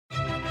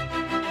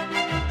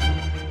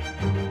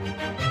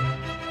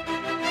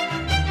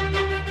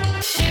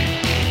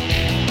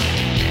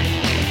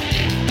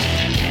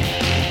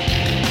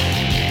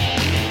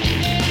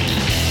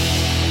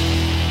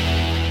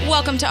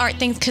Welcome to Art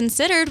Things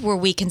Considered, where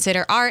we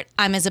consider art.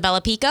 I'm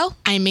Isabella Pico.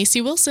 I'm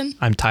Macy Wilson.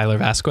 I'm Tyler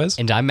Vasquez.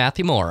 And I'm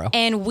Matthew Morrow.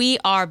 And we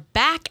are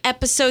back,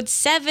 episode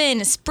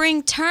 7,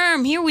 spring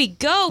term. Here we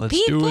go, Let's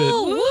people. do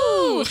it.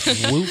 Woo!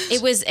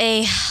 It was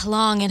a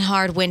long and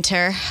hard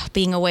winter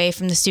being away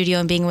from the studio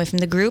and being away from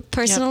the group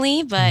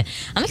personally, but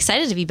I'm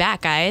excited to be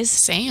back, guys.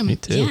 Same. Me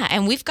too. Yeah,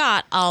 and we've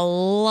got a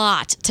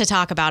lot to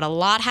talk about. A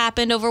lot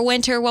happened over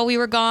winter while we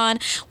were gone.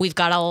 We've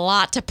got a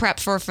lot to prep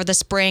for the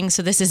spring,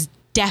 so this is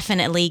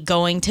definitely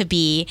going to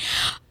be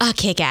a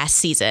kick-ass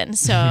season.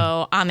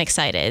 So I'm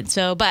excited.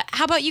 But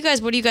how about you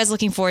guys? What are you guys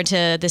looking forward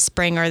to this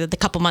spring or the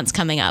couple months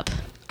coming up?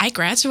 I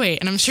graduate,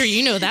 and I'm sure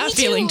you know that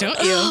feeling, don't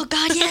you? Oh,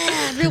 God,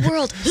 yeah. Real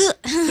world.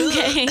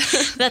 Okay.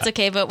 That's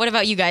okay. But what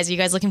about you guys? Are you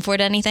guys looking forward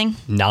to anything?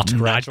 Not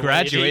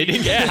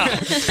graduating. Yeah.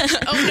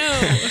 Oh,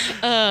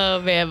 no.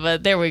 Oh, man.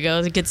 But there we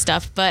go. Good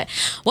stuff. But,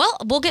 well,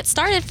 we'll get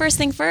started. First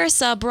thing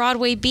first,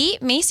 Broadway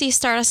Beat. Macy,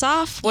 start us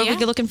off. What are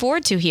we looking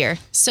forward to here?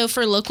 So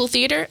for local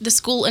theater, the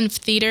School of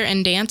Theater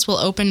and Dance will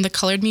open the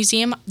Colored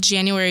Museum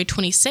January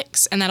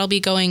 26th, and that'll be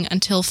going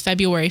until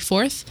February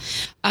 4th.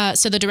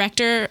 So the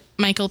director,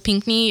 Michael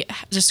Pinckney,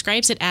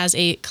 describes it as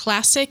a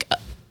classic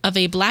of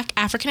a Black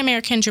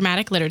African-American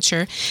dramatic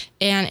literature,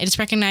 and it is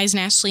recognized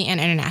nationally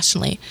and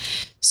internationally.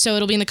 So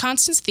it'll be in the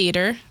Constance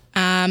Theater,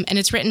 and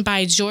it's written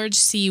by George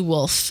C.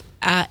 Wolfe.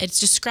 It's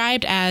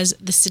described as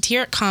the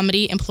satiric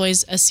comedy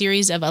employs a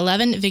series of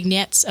 11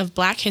 vignettes of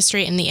Black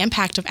history and the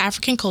impact of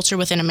African culture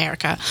within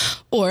America,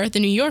 or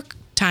the New York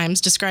Times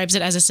describes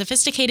it as a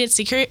sophisticated,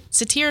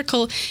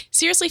 satirical,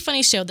 seriously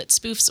funny show that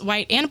spoofs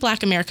white and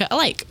Black America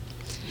alike.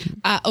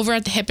 Over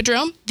at the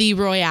Hippodrome, the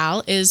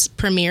Royale is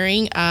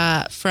premiering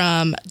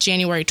from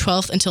January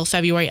 12th until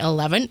February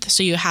 11th.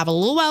 So you have a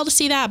little while to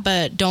see that,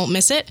 but don't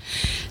miss it.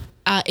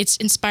 It's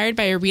inspired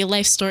by a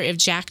real-life story of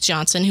Jack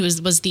Johnson, who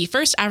was the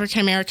first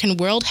African-American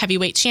world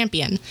heavyweight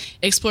champion.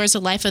 It explores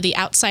the life of the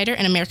outsider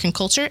in American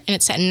culture, and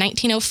it's set in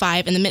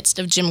 1905 in the midst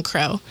of Jim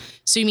Crow.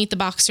 So you meet the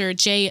boxer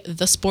Jay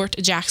the Sport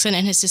Jackson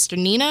and his sister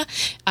Nina,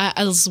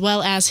 as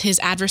well as his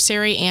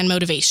adversary and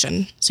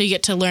motivation. So you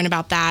get to learn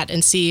about that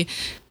and see...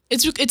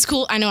 It's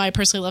cool. I know I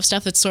personally love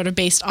stuff that's sort of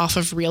based off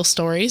of real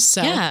stories.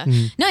 So. Yeah.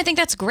 No, I think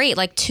that's great.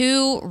 Like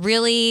 2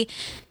 really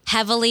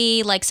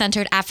heavily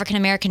centered African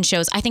American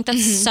shows. I think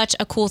that's such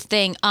a cool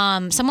thing.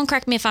 Someone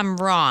correct me if I'm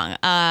wrong.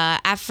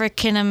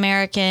 African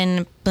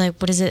American,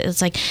 what is it?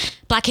 It's like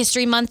Black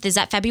History Month. Is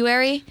that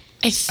February?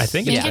 I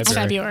think it's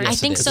February. I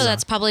think so.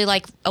 That's probably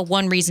a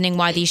one reasoning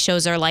why these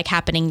shows are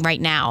happening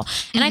right now.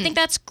 And I think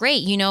that's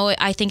great. You know,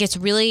 I think it's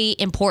really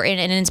important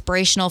and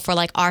inspirational for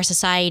our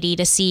society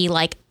to see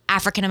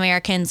African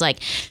Americans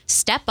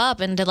step up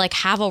and to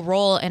have a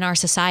role in our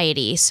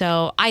society.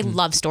 So I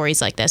love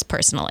stories like this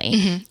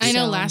personally. I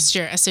know last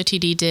year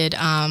SOTD did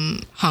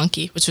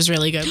Honky, which was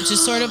really good, which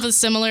is sort of a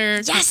similar.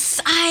 Yes,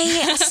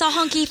 I saw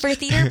Honky for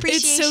theater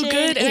appreciation. It's so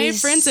good, and I have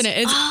friends in it.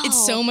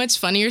 It's so much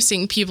funnier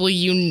seeing people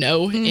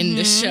in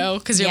this show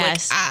because you're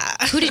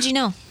Who did you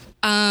know?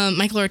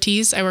 Michael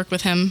Ortiz. I worked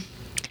with him,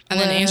 and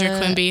then Andrew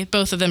Quimby,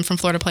 both of them from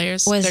Florida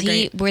Players.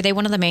 Were they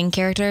one of the main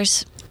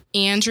characters?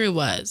 Andrew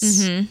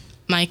was.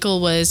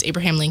 Michael was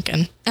Abraham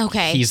Lincoln.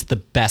 Okay. He's the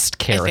best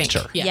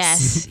character.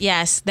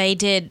 Yes. They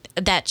did.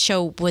 That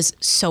show was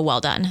so well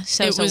done.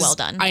 So well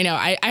done. I know.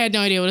 I had no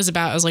idea what it was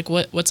about. I was like,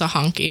 what's a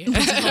honky? When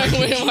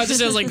I watched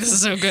it, I was like, this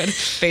is so good.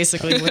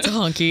 Basically, what's a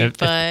honky?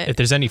 If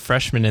there's any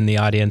freshmen in the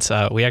audience,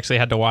 we actually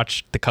had to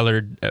watch the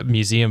Colored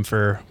Museum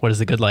for What is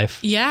the Good Life.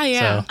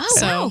 Yeah.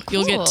 So,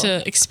 you'll get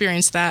to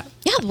experience that.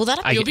 Yeah, well,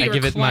 I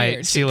give it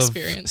my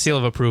seal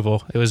of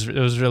approval. It was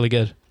really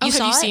good. Have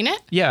you seen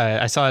it? Yeah,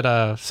 I saw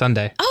it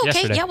Sunday. Oh, okay.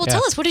 Yesterday. Yeah, well,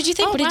 tell us. What did you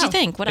think? Did you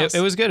think? What else?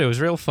 It was good. It was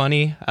real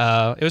funny.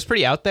 It was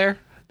pretty out there.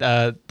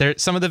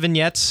 Some of the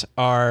vignettes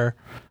are,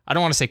 I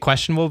don't want to say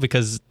questionable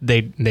because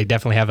they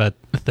definitely have a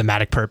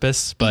thematic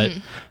purpose, but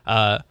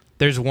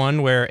there's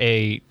one where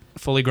a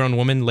fully grown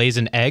woman lays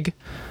an egg.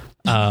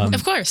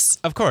 Of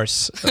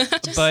course.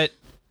 But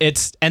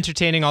it's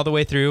entertaining all the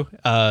way through.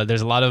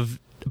 There's a lot of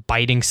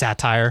biting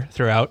satire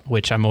throughout,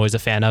 which I'm always a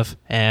fan of.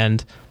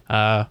 And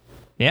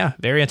yeah,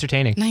 very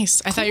entertaining.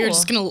 Nice. I thought you were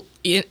just going to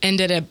end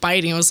it at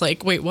biting. I was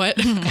like, wait, what?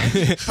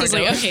 I was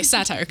like, okay,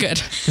 satire,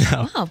 good.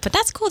 No. Oh, but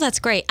that's cool. That's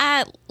great.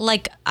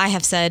 Like I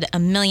have said a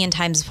million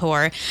times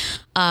before,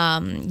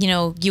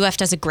 UF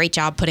does a great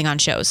job putting on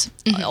shows.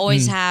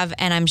 Always have,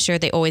 and I'm sure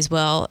they always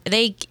will.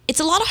 It's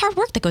a lot of hard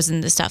work that goes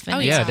into this stuff.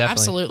 And yeah, definitely.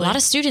 Absolutely. A lot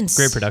of students.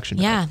 Great production.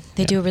 Yeah,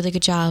 they do a really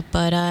good job.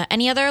 But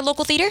any other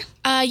local theater?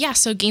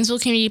 So Gainesville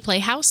Community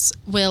Playhouse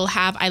will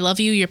have I Love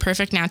You, You're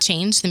Perfect, Now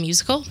Change, the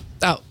musical.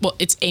 Oh, well,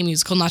 it's a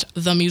musical, not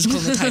the musical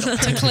in the title,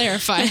 to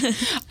clarify.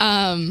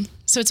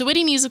 So it's a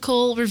witty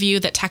musical review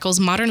that tackles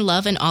modern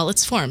love in all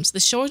its forms. The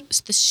show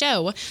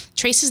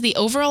traces the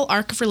overall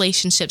arc of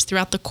relationships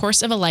throughout the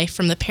course of a life,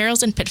 from the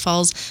perils and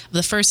pitfalls of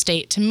the first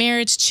date to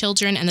marriage,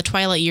 children, and the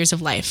twilight years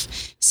of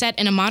life. Set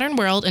in a modern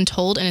world and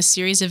told in a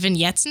series of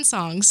vignettes and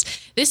songs,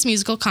 this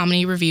musical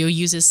comedy review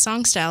uses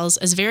song styles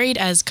as varied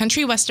as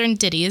country western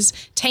ditties,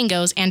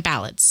 tangos, and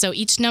ballads. So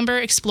each number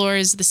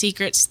explores the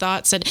secrets,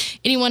 thoughts that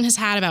anyone has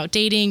had about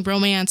dating,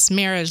 romance,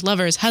 marriage,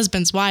 lovers,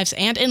 husbands, wives,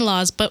 and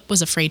in-laws, but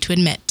was afraid to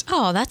admit.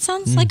 Oh, that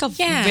sounds like a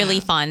Yeah. really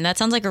fun. That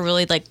sounds like a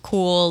really like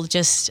cool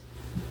just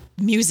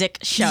music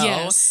show.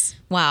 Yes.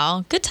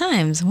 Wow, good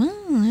times. Well,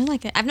 I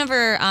like it. I've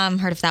never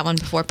heard of that one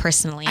before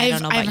personally. I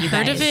don't know about I've you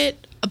heard guys. of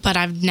it, but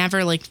I've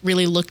never like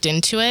really looked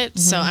into it.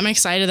 So I'm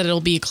excited that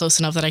it'll be close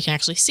enough that I can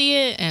actually see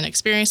it and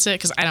experience it,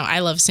 because I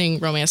love seeing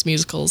romance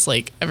musicals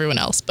like everyone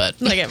else, but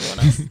Like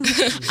everyone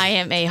else. I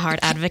am a hard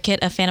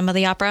advocate of Phantom of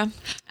the Opera.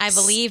 I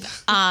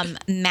believe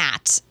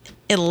Matt.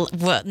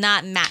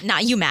 Not Matt,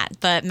 not you, Matt,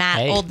 but Matt,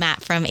 Hey. old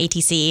Matt from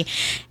ATC.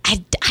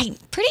 I'm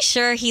pretty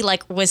sure he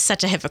like was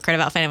such a hypocrite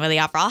about Phantom of the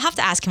Opera. I'll have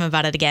to ask him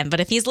about it again. But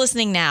if he's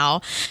listening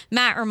now,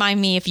 Matt, remind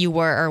me if you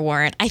were or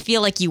weren't. I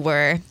feel like you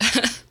were,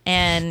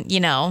 and you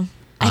know.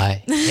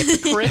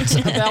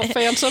 Hypocrite about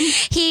Phantom?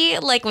 He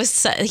like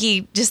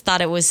he just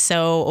thought it was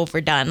so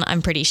overdone.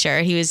 I'm pretty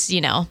sure he was,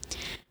 you know,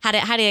 how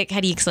do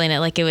you explain it?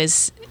 Like it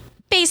was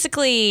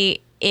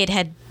basically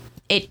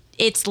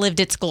it's lived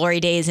its glory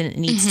days and it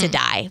needs to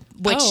die.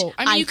 Which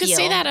you could say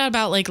feel- that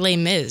about like Les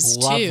Mis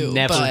Love too.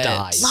 never but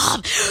dies.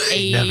 Love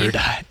Never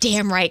die.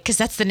 damn right, because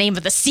that's the name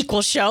of the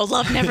sequel show.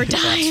 Love Never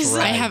Dies.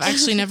 right. I have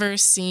actually never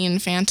seen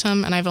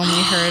Phantom, and I've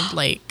only heard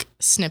like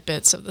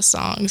snippets of the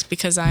songs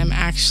because I'm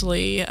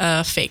actually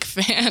a fake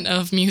fan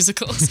of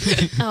musicals.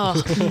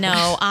 Oh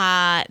no,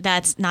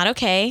 that's not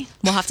okay.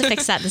 We'll have to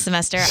fix that this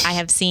semester.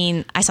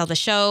 I saw the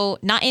show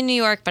not in New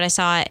York, but I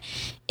saw it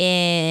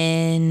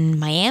in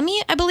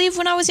Miami, I believe,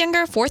 when I was younger,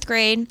 4th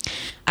grade.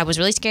 I was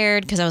really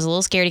scared because I was a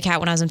little scaredy cat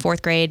when I was in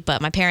 4th grade,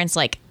 but my parents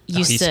like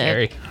used He's to.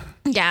 scary.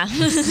 Yeah.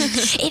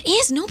 It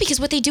is. No,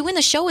 because what they do in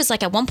the show is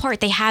like at one part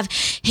they have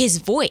his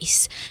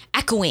voice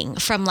echoing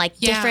from like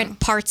Yeah. different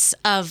parts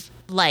of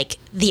like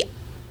the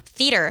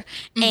theater.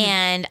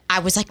 And I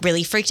was like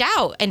really freaked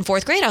out in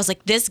 4th grade. I was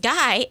like, this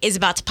guy is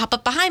about to pop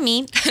up behind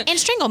me and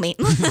strangle me.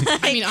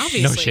 I mean,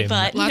 obviously, shame.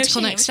 But no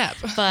logical shame. next step.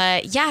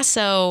 But yeah,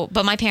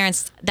 but my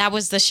parents, that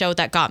was the show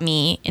that got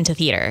me into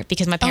theater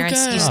because my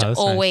parents good. used Oh, to that's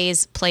nice.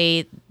 always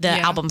play the Yeah.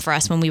 album for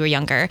us when we were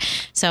younger.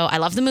 So I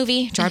love the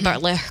movie, Gerard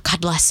Butler,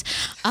 God bless.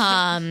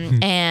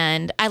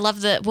 And I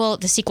love the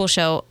sequel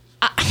show.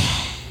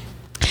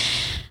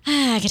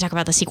 I could talk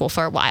about the sequel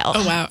for a while.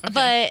 Oh, wow. Okay.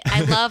 But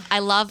I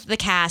love the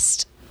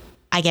cast.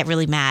 I get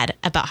really mad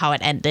about how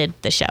it ended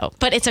the show,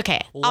 but it's okay.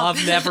 Love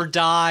never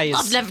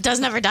dies. Love does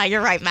never die.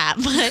 You're right, Matt.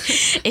 But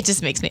it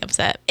just makes me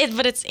upset.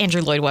 But it's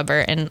Andrew Lloyd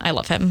Webber, and I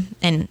love him.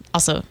 And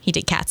also, he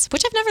did Cats,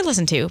 which I've never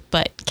listened to,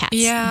 but Cats.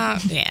 Yeah.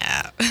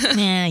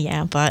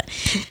 Yeah. But,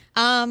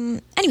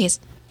 anyways,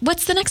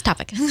 what's the next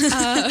topic?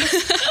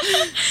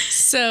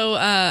 So,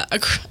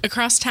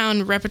 Across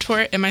Town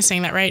Repertoire, am I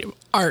saying that right?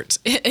 Art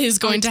is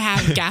going to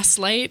have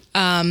Gaslight.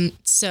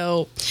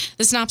 So,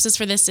 the synopsis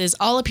for this is: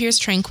 all appears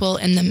tranquil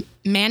in the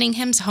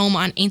Manningham's home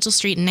on Angel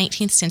Street in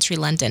 19th century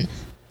London.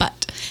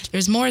 But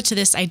there's more to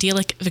this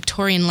idyllic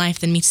Victorian life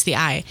than meets the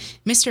eye.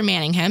 Mr.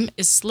 Manningham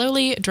is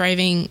slowly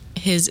driving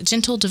his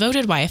gentle,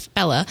 devoted wife,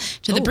 Bella,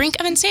 to the brink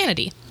of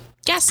insanity.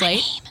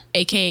 Gaslight,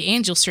 aka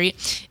Angel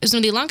Street, is one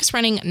of the longest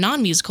running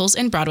non-musicals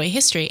in Broadway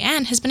history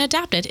and has been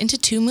adapted into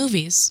 2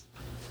 movies.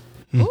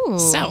 Ooh.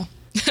 So,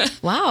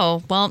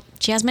 Wow. Well,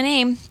 she has my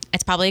name.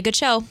 It's probably a good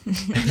show.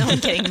 No, I'm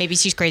kidding. Maybe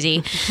she's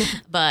crazy.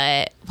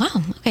 But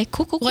wow. Okay.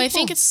 Cool. well, I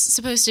think it's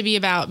supposed to be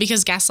about,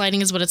 because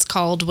gaslighting is what it's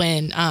called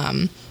when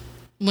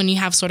you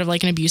have sort of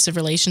like an abusive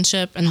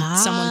relationship and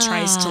someone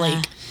tries to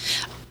like,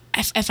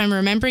 if I'm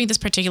remembering this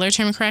particular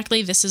term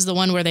correctly, this is the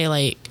one where they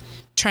like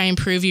try and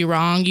prove you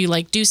wrong. You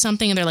like do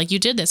something and they're like, you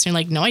did this. And you're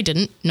like, no, I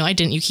didn't. No, I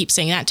didn't. You keep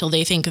saying that until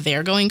they think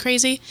they're going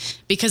crazy,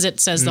 because it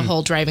says the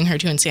whole driving her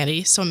to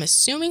insanity. So I'm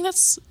assuming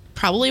that's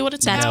probably what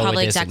it's That's about. No,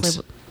 probably it exactly.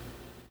 isn't.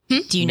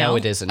 Do you know? No,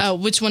 it isn't. Oh,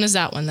 which one is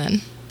that one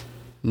then?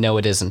 No,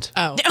 it isn't.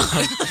 Oh.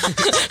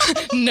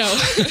 No.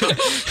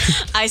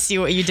 I see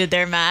what you did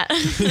there, Matt.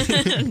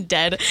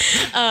 Dead.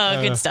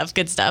 Oh, good stuff.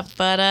 Good stuff.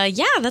 But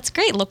yeah, that's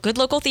great. Look, good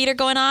local theater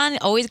going on.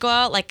 Always go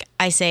out. Like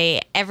I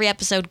say, every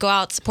episode, go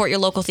out, support your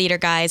local theater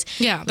guys.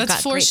 Yeah, We've that's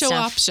got 4 great show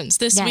stuff. options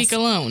this Yes. week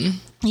alone.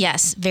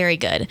 Yes, very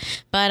good.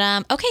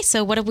 But okay,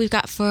 so what have we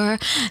got for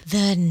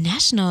the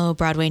national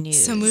Broadway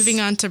news? So moving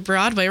on to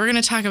Broadway, we're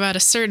going to talk about a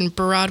certain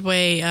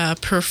Broadway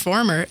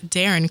performer,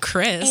 Darren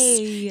Criss.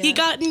 Hey. He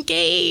got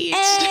engaged.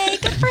 Hey,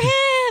 good for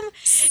him.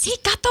 He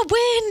got the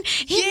win.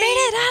 He made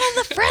it out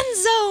of the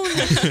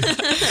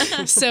friend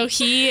zone. So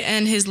he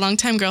and his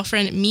longtime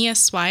girlfriend, Mia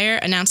Swire,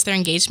 announced their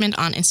engagement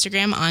on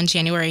Instagram on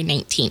January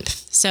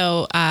 19th.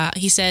 So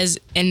he says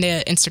in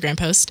the Instagram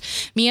post,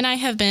 "Me and I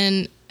have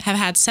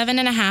had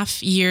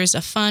 7.5 years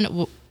of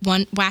fun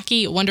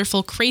wacky,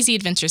 wonderful, crazy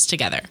adventures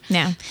together.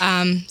 Yeah.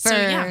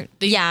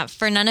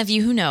 For none of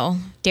you who know,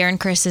 Darren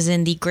Criss is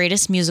in the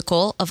greatest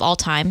musical of all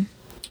time,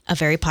 a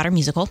Harry Potter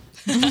musical.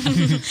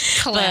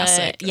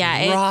 Classic.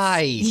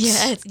 Right.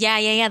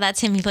 Yeah. That's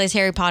him. He plays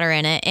Harry Potter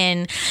in it,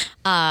 and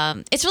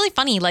it's really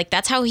funny. Like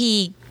that's how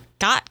he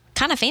got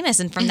kind of famous,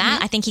 and from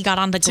that, I think he got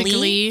on the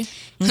Glee.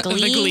 The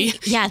Glee.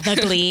 Yeah, the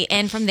Glee,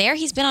 and from there,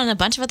 he's been on a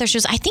bunch of other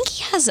shows. I think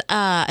he has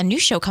a new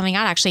show coming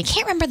out. Actually, I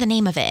can't remember the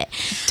name of it.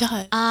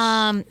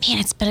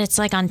 It's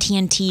like on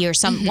TNT or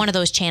some one of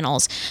those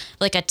channels,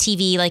 like a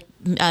TV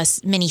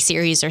mini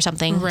series or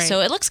something. Right.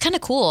 So it looks kind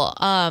of cool.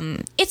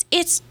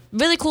 It's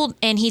really cool,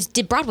 and he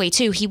did Broadway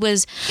too. He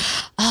was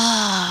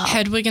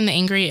Hedwig and the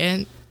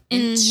Angry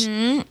Inch,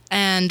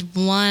 and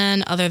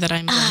one other that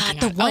I'm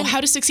blanking on.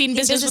 How to Succeed in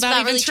Business Without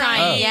Even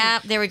Trying. Yeah,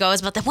 there we go. It was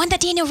about the one that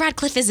Daniel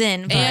Radcliffe is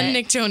in. But... And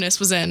Nick Jonas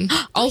was in.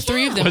 All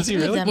three of them Was he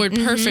really? were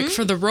perfect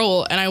for the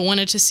role, and I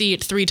wanted to see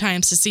it 3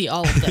 times to see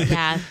all of them.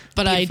 Yeah,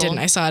 But I didn't.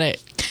 I saw it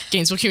at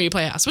Gainesville Community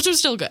Playhouse, which was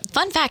still good.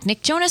 Fun fact,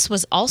 Nick Jonas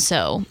was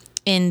also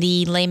in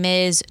the Les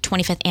Mis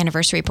 25th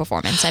anniversary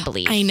performance, I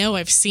believe. I know,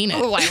 I've seen it.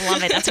 Oh, I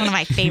love it. That's one of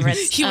my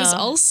favorites. He was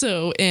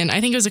also in, I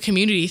think it was a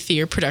community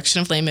theater production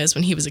of Les Mis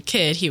when he was a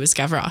kid. He was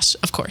Gavroche,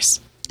 of course.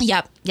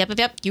 Yep.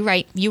 You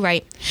right.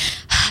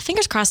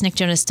 Fingers crossed Nick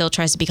Jonas still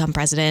tries to become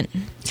president.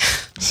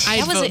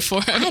 I'd vote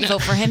for him. I'd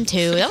vote for him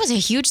too. That was a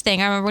huge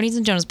thing. I remember when he's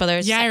in Jonas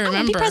Brothers. Yeah, I Be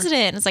remember.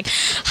 president. And it's like,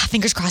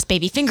 fingers crossed,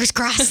 baby. Fingers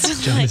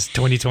crossed. Jonas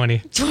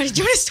 2020. Jonas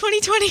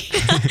 2020.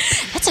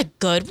 That's a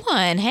good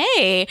one.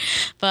 Hey.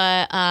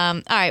 But,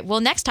 all right.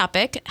 Well, next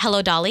topic.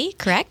 Hello, Dolly,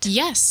 correct?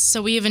 Yes.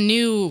 So we have a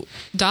new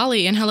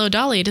Dolly in Hello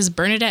Dolly. It is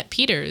Bernadette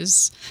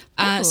Peters.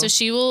 So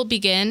she will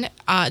begin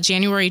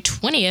January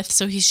 20th.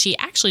 So she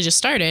actually just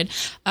started.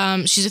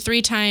 She's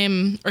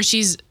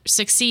she's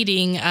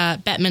succeeding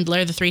Bette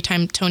Midler, the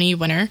 3-time Tony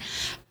winner.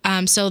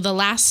 So the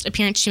last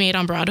appearance she made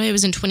on Broadway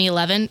was in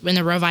 2011 in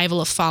the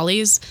revival of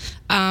Follies.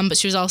 But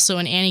she was also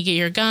in Annie, Get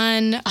Your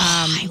Gun.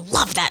 I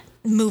love that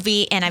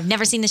movie, and I've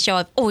never seen the show.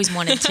 I've always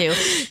wanted to.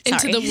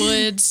 Into the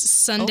Woods,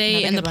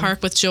 Sunday in the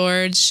Park with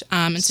George.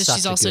 And so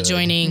she's also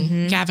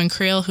joining Gavin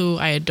Creel, who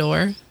I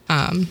adore.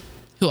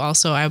 Who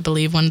also, I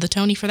believe, won the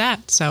Tony for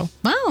that. So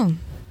Wow.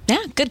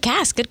 Yeah, good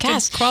cast. Good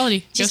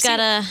quality. She's got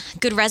a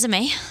good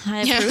resume.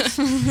 I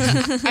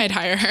approve. I'd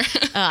hire her.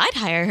 I'd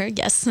hire her,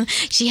 yes.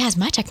 She has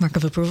my check mark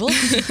of approval.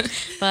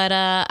 But,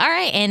 all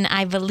right. And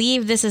I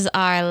believe this is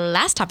our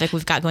last topic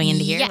we've got going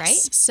into here, right?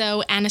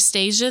 So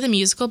Anastasia, the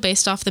musical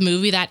based off the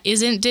movie that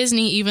isn't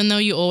Disney, even though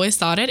you always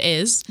thought it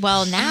is.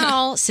 Well,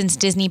 now, since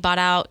Disney bought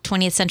out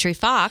 20th Century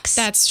Fox.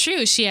 That's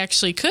true. She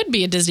actually could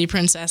be a Disney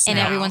princess And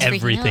now. everyone's freaking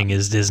Everything out.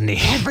 is Disney.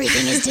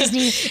 Everything is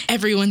Disney.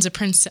 Everyone's a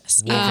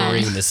princess.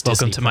 Wolverine is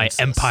Welcome Disney to my princess.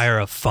 empire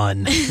of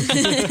fun.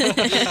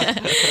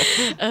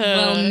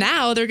 Well,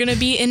 now they're going to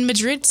be in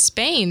Madrid,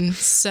 Spain.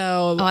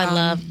 So I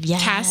love,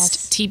 yes.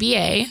 cast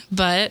TBA,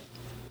 but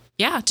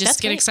yeah, just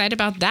That's get great. excited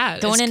about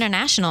that. Going It's-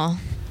 international.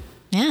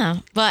 Yeah.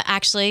 But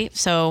actually,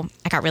 so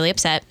I got really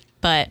upset,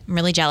 but I'm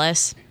really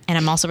jealous. And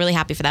I'm also really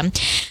happy for them.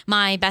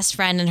 My best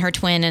friend and her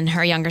twin and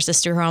her younger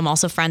sister, who I'm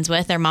also friends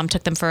with, their mom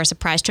took them for a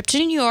surprise trip to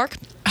New York.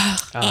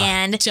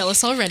 And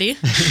jealous already.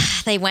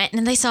 they went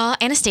and they saw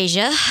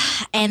Anastasia.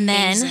 And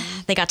then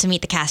they got to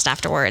meet the cast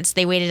afterwards.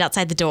 They waited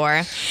outside the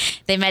door.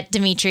 They met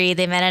Dimitri.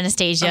 They met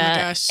Anastasia. Oh my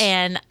gosh.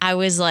 And I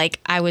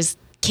was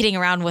kidding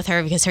around with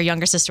her because her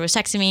younger sister was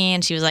texting me,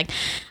 and she was like,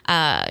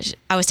 I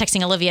was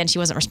texting Olivia and she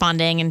wasn't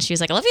responding, and she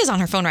was like, Olivia's on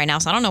her phone right now,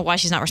 so I don't know why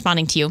she's not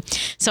responding to you.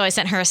 So I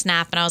sent her a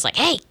snap and I was like,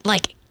 hey,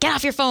 like, get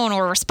off your phone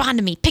or respond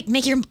to me.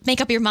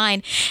 Make up your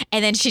mind.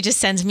 And then she just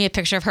sends me a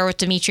picture of her with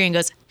Dimitri and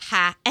goes,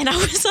 ha. And I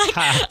was like,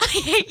 I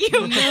hate you.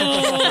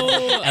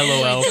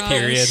 LOL.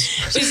 Period.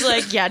 She's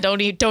like, yeah,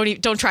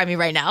 don't try me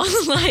right now.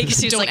 Like,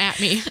 she's Don't like, at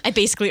me. I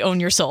basically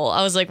own your soul.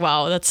 I was like,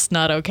 wow, that's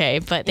not okay.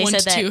 But they 1 said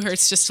to that. 2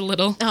 hurts just a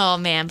little. Oh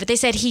man, but they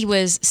said he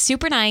was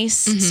super nice,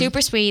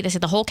 super sweet. They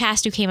said the whole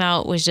cast who came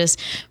out was just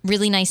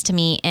really nice to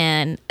me,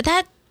 and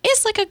that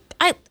is like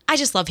I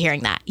just love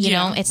hearing that. You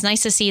know, it's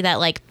nice to see that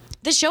like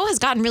the show has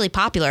gotten really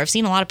popular. I've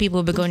seen a lot of people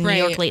who've been going to New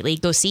York lately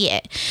go see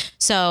it.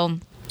 So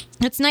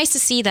it's nice to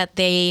see that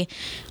they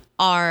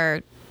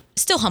are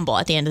still humble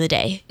at the end of the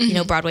day. You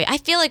know, Broadway. I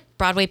feel like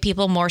Broadway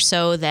people more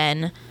so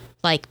than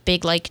like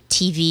big like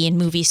TV and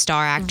movie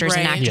star actors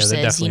and Right. Yeah, actresses.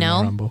 they're definitely You know,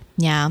 more humble.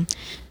 yeah.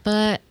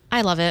 But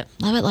I love it.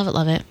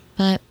 Love it.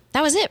 But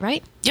that was it,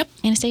 right? Yep.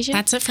 Anastasia?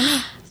 That's it for me.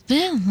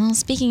 Yeah, well,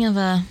 speaking of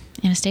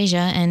Anastasia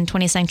and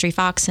 20th Century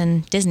Fox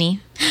and Disney,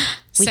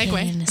 we Segue.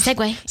 can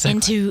segue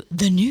into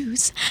the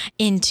news.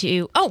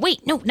 Oh,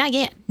 wait, no, not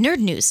yet. Nerd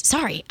news.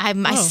 Sorry, I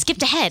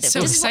skipped ahead.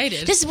 So this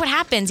excited. This is what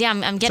happens. Yeah,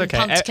 I'm getting okay.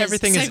 pumped. 'Cause-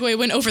 Everything is Segway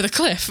went over the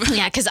cliff.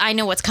 Yeah, because I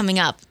know what's coming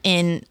up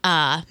in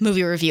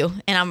movie review,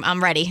 and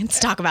I'm ready to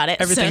talk about it.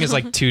 everything so. is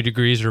like 2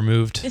 degrees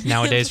removed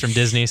nowadays from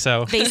Disney.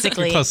 So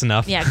Basically. you're close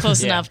enough. Yeah,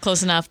 close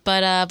enough.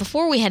 But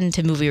before we head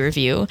into movie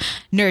review,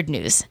 nerd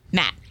news.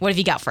 Matt, what have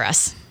you got for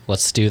us?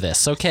 Let's do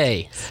this.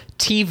 Okay.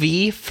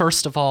 TV,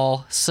 first of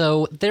all.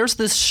 So there's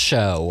this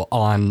show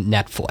on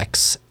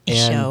Netflix.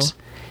 And show.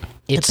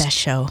 It's the best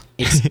show.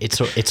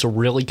 it's a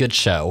really good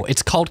show.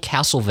 It's called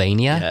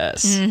Castlevania.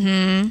 Yes.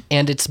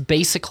 And it's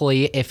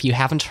basically, if you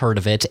haven't heard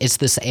of it, it's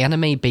this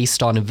anime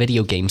based on a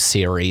video game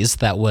series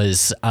that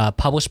was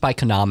published by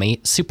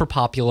Konami, super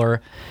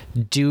popular.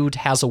 Dude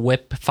has a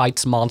whip,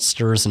 fights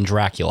monsters, and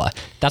Dracula.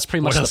 That's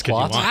pretty much else the could you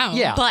plot. want? Wow.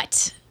 Yeah.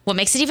 But what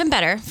makes it even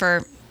better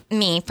for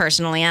me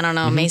personally, I don't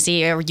know,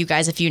 Macy or you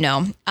guys if you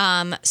know.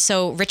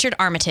 So Richard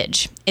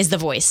Armitage is the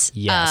voice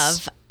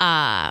Yes.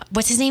 of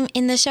what's his name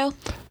in the show?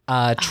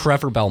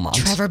 Trevor Belmont.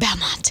 Trevor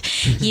Belmont.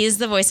 He is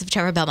the voice of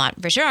Trevor Belmont.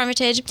 Richard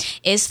Armitage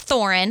is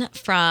Thorin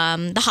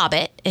from The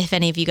Hobbit, if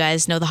any of you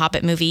guys know the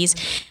Hobbit movies.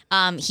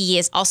 He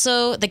is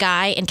also the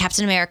guy in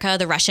Captain America,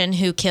 the Russian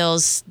who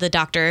kills the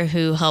doctor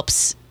who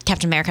helps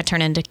Captain America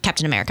turn into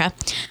Captain America,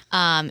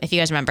 if you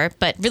guys remember,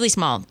 but really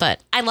small. But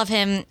I love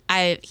him.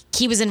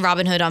 He was in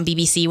Robin Hood on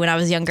BBC when I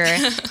was younger.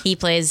 He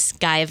plays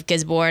Guy of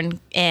Gisborne,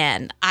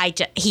 and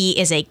he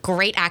is a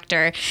great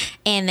actor.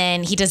 And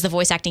then he does the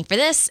voice acting for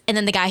this. And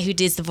then the guy who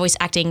does the voice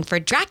acting for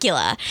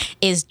Dracula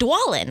is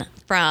Dwalin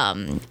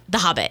from The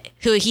Hobbit,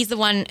 who he's the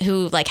one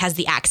who like has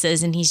the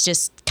axes, and he's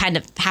just kind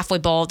of halfway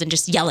bald and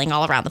just yelling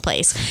all around the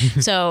place.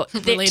 So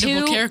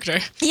Relatable character.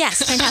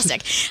 Yes,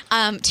 fantastic.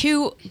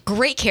 Two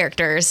great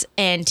characters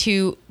and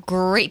two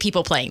great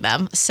people playing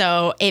them.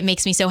 So it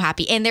makes me so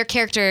happy. And their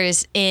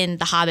characters in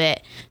The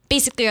Hobbit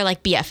basically are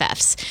like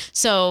BFFs.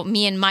 So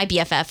me and my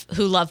BFF,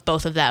 who love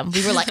both of them,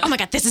 we were like, oh my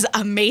God, this is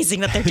amazing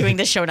that they're doing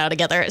this show now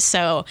together.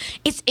 So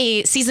it's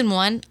a season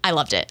 1. I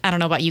loved it. I don't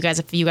know about you guys,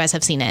 if you guys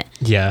have seen it.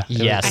 Yeah.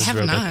 Yes. I was have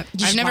real good. not.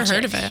 You I've should never watch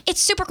heard of it.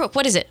 It's super quick.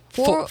 What is it?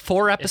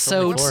 Four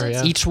episodes. four,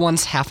 yeah. Each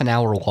one's half an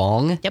hour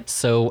long. Yep.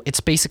 So it's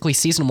basically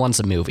season 1's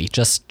a movie.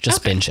 Just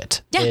binge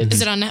it. Yeah.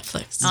 Is it on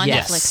Netflix? On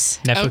Yes.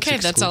 Netflix. Netflix Okay,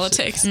 that's all it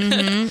exclusive.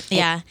 takes.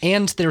 Yeah.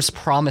 And there's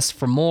promise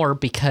for more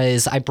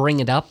because I bring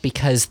it up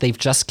because they've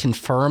just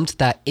confirmed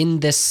that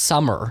in this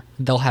summer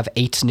they'll have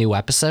 8 new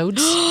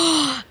episodes.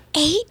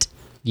 8?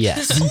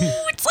 Yes.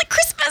 Oh, it's like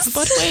Christmas.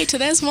 But wait,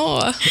 there's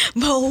more.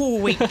 Oh,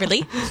 wait,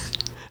 really?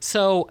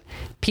 So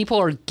people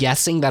are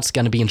guessing that's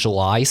going to be in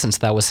July since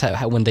that was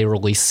when they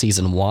released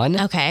season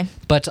 1. Okay.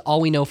 But all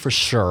we know for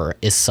sure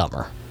is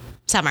summer.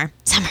 Summer.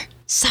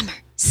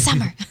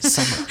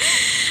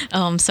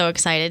 Oh, I'm so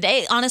excited.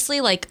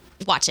 Honestly, like,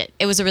 watch it.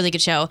 It was a really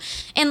good show.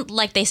 And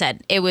like they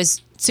said, it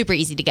was super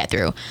easy to get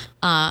through.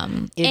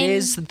 It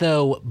is,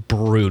 though,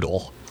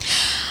 brutal.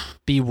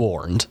 Be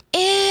warned.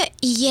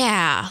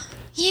 Yeah.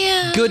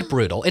 Good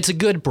brutal. It's a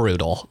good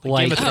brutal.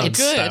 Game of Thrones it's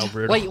good. style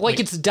brutal. like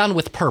it's done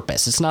with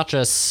purpose. It's not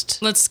just.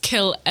 Let's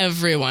kill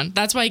everyone.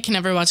 That's why I can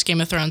never watch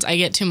Game of Thrones. I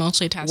get too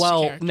emotionally attached to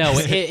Well, characters. no,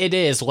 it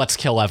is. Let's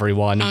kill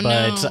everyone. no.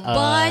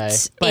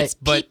 But it's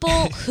people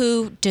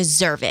who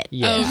deserve it.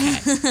 yeah.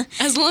 Okay.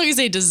 As long as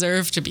they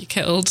deserve to be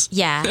killed.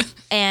 Yeah.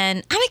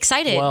 And I'm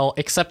excited. Well,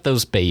 except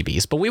those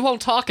babies, but we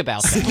won't talk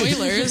about that.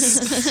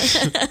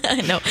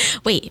 Spoilers. No.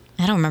 Wait,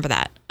 I don't remember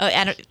that.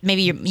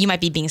 Maybe you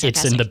might be being It's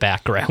sarcastic. in the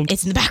background.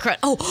 It's in the background.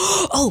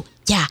 Oh,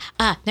 yeah.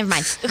 Never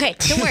mind. Okay,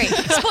 don't worry.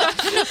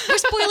 No, we're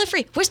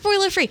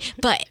spoiler free.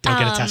 But Don't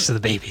get attached to the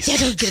babies. yeah,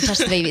 don't get attached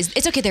to the babies.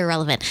 It's okay. They're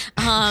irrelevant.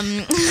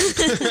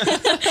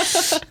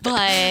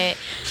 But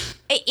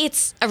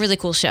it's a really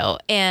cool show,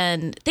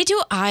 and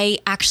I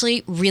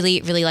actually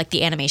really, really like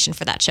the animation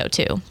for that show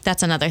too.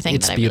 That's another thing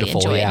It's that I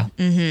beautiful, really enjoyed.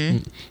 yeah.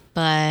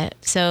 But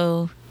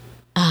so,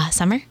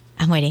 summer.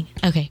 I'm waiting.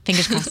 Okay,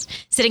 fingers crossed.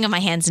 Sitting on my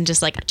hands and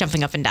just like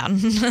jumping up and down.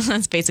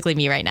 That's basically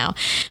me right now.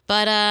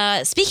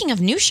 But speaking of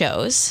new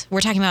shows,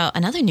 we're talking about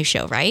another new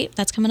show, right?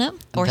 That's coming up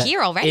or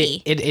here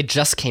already. It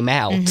just came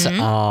out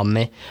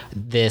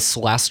this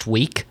last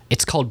week.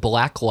 It's called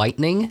Black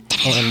Lightning,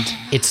 and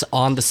it's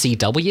on the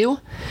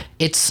CW.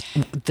 It's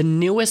the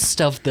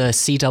newest of the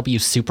CW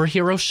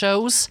superhero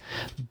shows,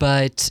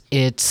 but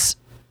it's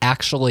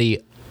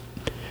actually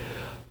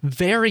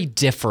very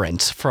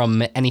different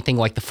from anything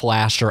like The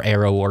Flash or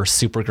Arrow or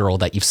Supergirl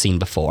that you've seen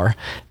before.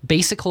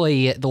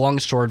 Basically, the long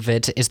and short of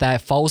it is that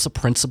it follows a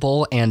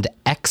principal and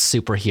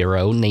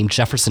ex-superhero named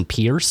Jefferson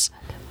Pierce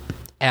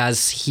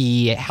as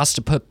he has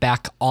to put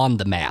back on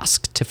the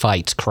mask to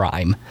fight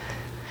crime.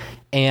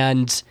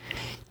 And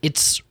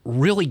it's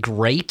really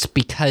great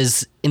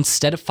because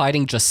instead of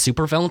fighting just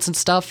supervillains and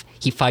stuff,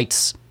 he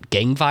fights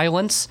gang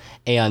violence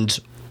and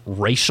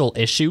racial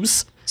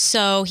issues.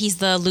 So he's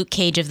the Luke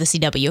Cage of the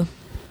CW.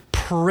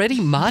 Pretty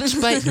much,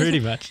 but Pretty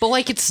much. But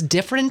like it's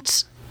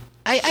different.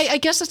 I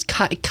guess it's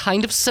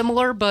kind of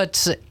similar,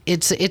 but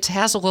it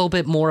has a little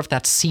bit more of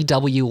that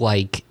CW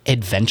like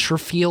adventure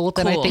feel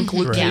than I Cool. think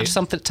Luke Right. Cage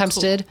sometimes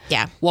did.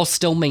 Yeah. while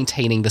still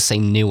maintaining the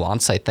same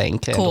nuance, I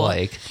think. And Cool.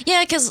 like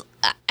Yeah, because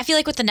I feel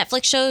like with the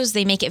Netflix shows,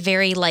 they make it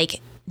very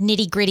like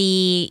nitty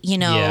gritty, you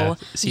know. Yeah.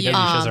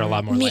 CW shows are a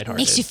lot more lighthearted.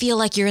 Makes you feel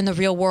like you're in the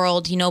real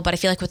world, you know. But I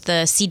feel like with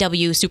the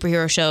CW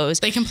superhero shows,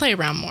 They can play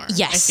around more.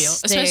 Yes, I feel,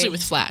 they- especially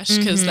with Flash,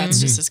 because that's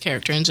just his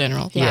character in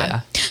general.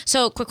 yeah.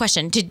 So, quick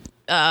question: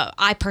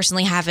 I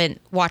personally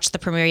haven't watched the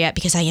premiere yet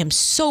because I am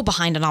so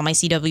behind on all my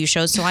CW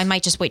shows. So I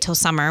might just wait till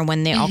summer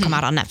when they all come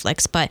out on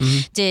Netflix. But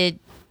did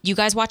you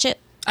guys watch it?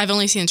 I've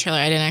only seen the trailer.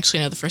 I didn't actually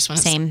know the first one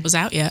Same. was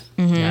out yet.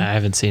 Yeah, I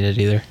haven't seen it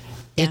either.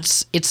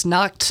 It's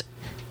not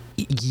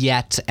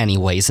yet,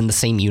 anyways, in the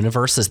same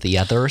universe as the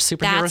other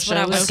superhero That's shows. what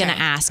I was going to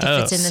ask, if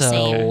it's in the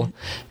same.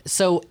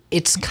 So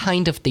it's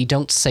kind of, they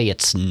don't say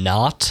it's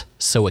not,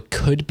 so it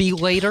could be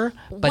later.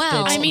 But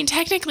Well, I mean,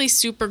 technically,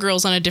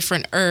 Supergirl's on a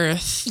different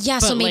Earth. Yeah,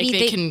 but so maybe like,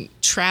 they can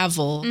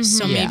travel.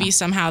 So maybe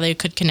somehow they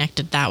could connect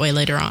it that way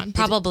later on.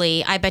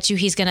 Probably. I bet you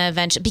he's going to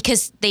eventually,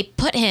 because they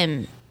put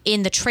him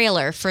in the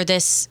trailer for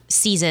this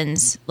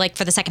season's, like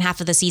for the second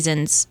half of the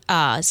season's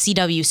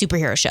CW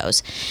superhero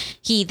shows.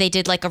 They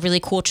did like a really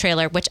cool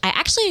trailer, which I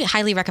actually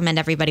highly recommend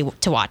everybody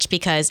to watch,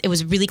 because it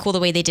was really cool the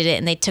way they did it,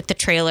 and they took the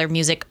trailer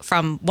music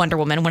from Wonder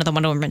Woman, one of the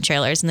Wonder Woman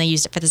trailers, and they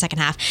used it for the second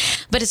half.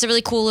 But it's a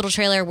really cool little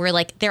trailer where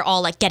like they're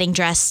all like getting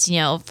dressed, you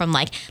know, from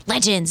like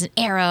Legends and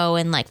Arrow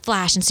and like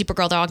Flash and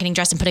Supergirl. They're all getting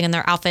dressed and putting on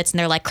their outfits, and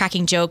they're like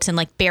cracking jokes, and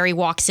like Barry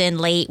walks in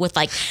late with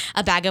like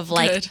a bag of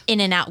like Good.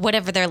 In-N-Out,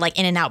 whatever their like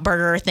In-N-Out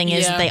burger thing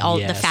is. Yeah. They all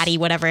the Yes. fatty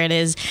whatever it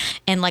is,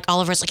 and like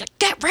Oliver's like,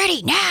 get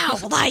ready now,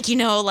 like, you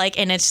know, like,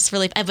 and it's just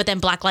really. But then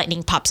Black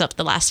Lightning pops up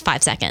the last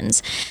 5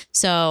 seconds,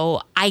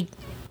 so I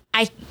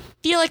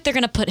feel like they're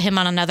gonna put him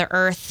on another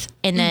Earth,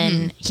 and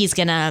then he's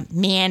gonna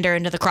meander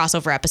into the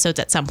crossover episodes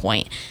at some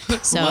point.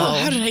 So Whoa,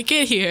 how did I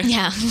get here?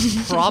 yeah,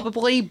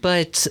 Probably,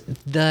 but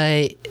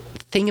the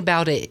thing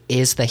about it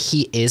is that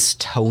he is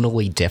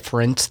tonally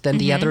different than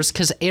the others,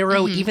 because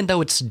Arrow, even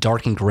though it's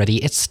dark and gritty,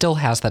 it still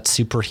has that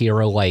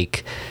superhero,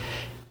 like,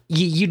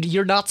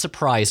 you're not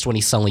surprised when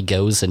he suddenly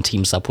goes and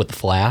teams up with the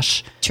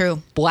Flash.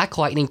 true. Black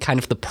Lightning, kind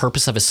of the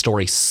purpose of his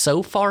story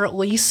so far at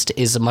least,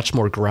 is a much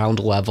more ground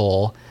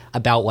level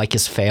about like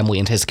his family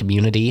and his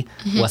community,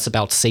 less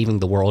about saving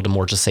the world and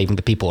more just saving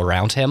the people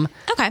around him.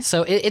 Okay.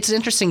 So it's an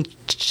interesting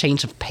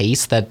change of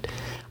pace that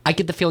I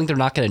get the feeling they're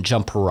not going to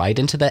jump right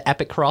into the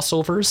epic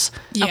crossovers.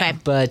 Yeah. Okay.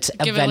 But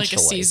Give eventually. it like a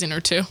season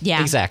or two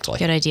Yeah, Exactly.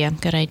 Good idea.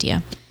 Good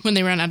idea. when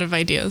they run out of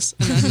ideas.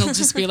 And then they'll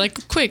just be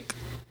like, quick,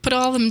 put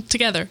all of them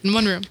together in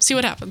one room. See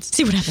what happens.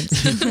 See what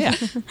happens. Yeah.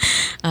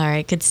 All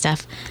right, good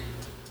stuff.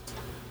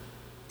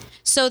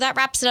 So that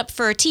wraps it up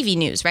for TV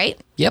news, right?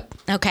 Yep.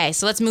 Okay,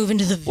 so let's move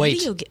into the Wait.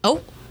 video game.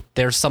 Oh,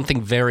 There's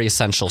something very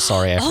essential.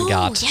 Sorry, I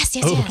forgot. yes,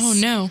 yes. Oh,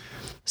 no.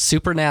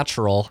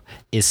 Supernatural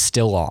is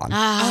still on.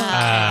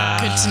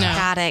 Good to know.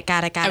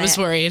 Got it. I was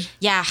worried.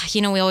 Yeah,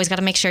 you know, we always got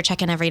to make sure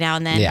check in every now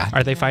and then. Yeah.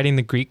 Are they fighting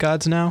the Greek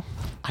gods now?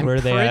 Where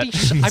are they at pretty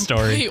sure- in the I'm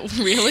story? Wait,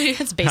 really?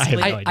 It's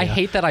basically. I have no I idea.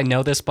 hate that I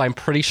know this, but I'm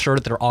pretty sure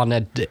they're on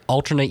an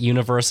alternate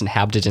universe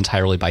inhabited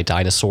entirely by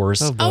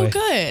dinosaurs. Oh, boy. Oh,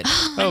 good.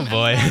 Oh,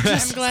 boy.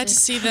 I'm glad to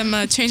see them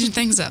changing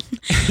things up.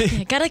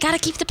 gotta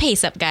keep the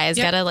pace up, guys.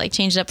 Yep. Gotta like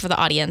change it up for the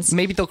audience.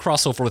 Maybe they'll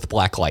cross over with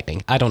Black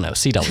Lightning. I don't know.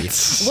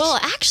 CW. Well,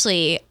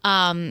 actually,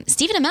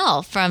 Stephen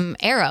Amell from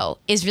Arrow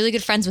is really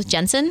good friends with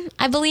Jensen,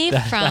 I believe.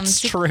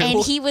 That's true.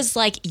 And he was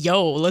like,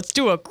 "Yo, let's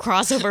do a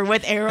crossover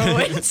with Arrow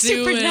and Do it.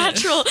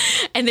 Supernatural."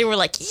 And they were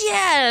like,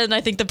 "Yeah." And I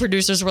think the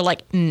producers were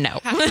like, "No,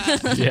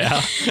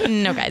 Yeah.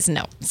 no, guys,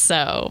 no."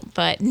 So,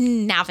 but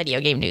now video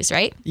game news,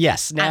 right?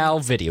 Yes. Now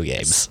video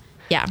games.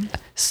 Yeah.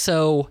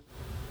 So,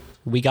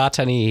 we got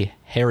any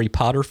Harry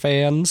Potter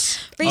fans?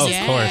 Oh, of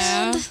Yeah.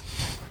 course.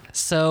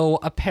 So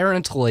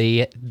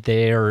apparently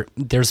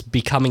there's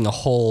becoming a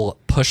whole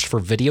push for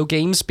video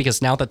games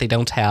because now that they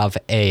don't have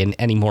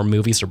any more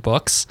movies or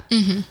books.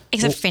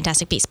 Except for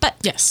Fantastic Beasts, but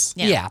Yes.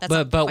 Yeah, that's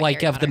but not quite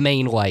like Harry of the Potter.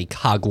 main like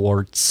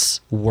Hogwarts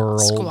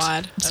world.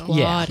 Squad.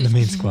 Yeah. The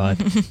main squad.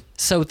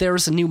 So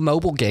there's a new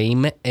mobile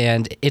game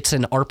and it's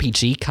an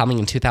RPG coming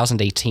in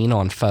 2018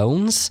 on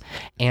phones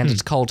and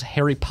it's called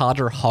Harry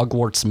Potter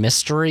Hogwarts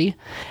Mystery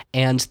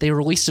and they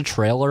released a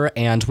trailer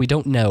and we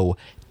don't know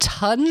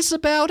tons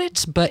about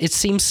it, but it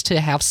seems to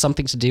have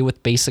something to do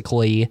with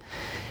basically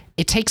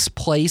it takes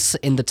place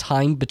in the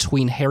time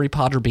between Harry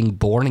Potter being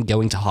born and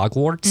going to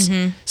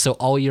Hogwarts. So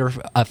all your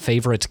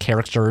favorite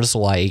characters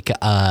like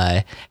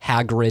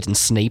Hagrid and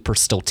Snape are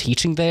still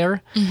teaching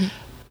there.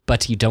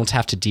 But you don't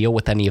have to deal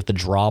with any of the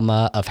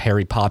drama of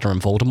Harry Potter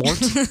and Voldemort.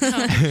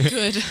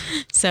 Good.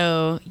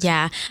 So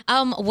yeah.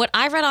 What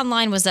I read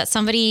online was that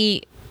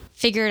somebody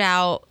figured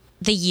out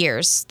the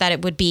years that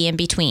it would be in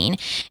between,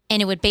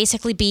 and it would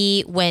basically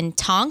be when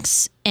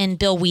Tonks and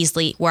Bill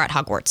Weasley were at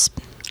Hogwarts.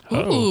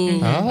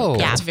 Ooh. Oh.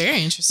 Yeah. That's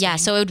very interesting. Yeah,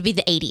 so it would be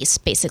the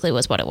 80s, basically,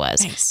 was what it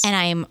was. Nice.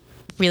 And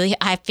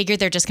I figured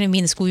they're just going to be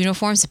in the school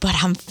uniforms, but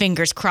I'm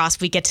fingers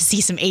crossed we get to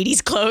see some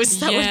 80s clothes.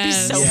 That would be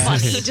so Yes.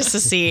 funny just to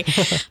see.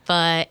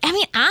 But I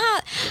mean,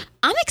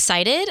 I'm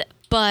excited.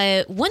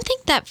 But one thing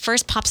that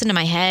first pops into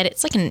my head,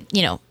 it's like an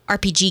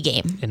RPG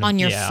game on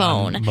your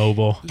phone. On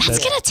mobile. That's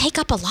going to take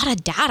up a lot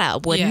of data,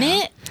 wouldn't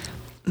Yeah. it?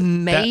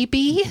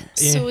 Maybe.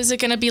 So is it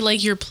going to be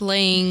like you're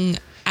playing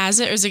as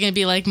it, or is it going to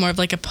be like more of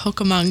like a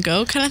Pokemon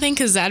Go kind of thing?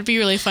 Because that'd be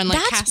really fun, like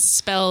That's- cast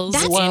spells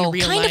That's in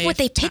real kind life. of what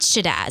they pitched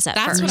it as at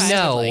That's first. what I-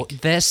 No,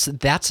 like-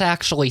 that's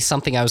actually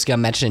something I was going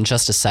to mention in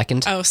just a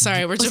second. Oh,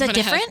 sorry, we're Was jumping that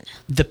ahead. different?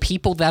 The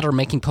people that are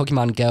making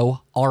Pokemon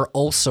Go are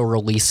also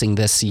releasing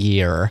this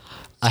year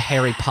a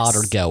Harry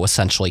Potter Go,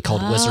 essentially,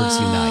 called Wizards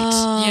Unite.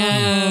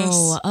 Yes.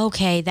 Oh,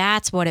 okay,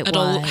 that's what it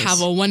It'll was.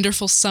 have a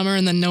wonderful summer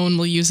and then no one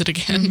will use it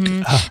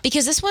again.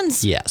 Because this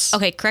one's Yes.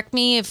 Okay, correct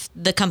me if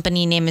the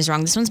company name is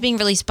wrong. This one's being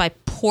released by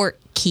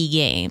Portkey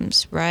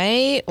Games,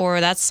 right? Or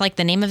that's like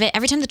the name of it.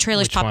 Every time the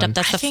trailers Which popped one? up,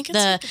 that's I think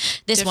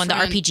it's this one, the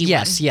different. RPG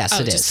Yes, one. yes,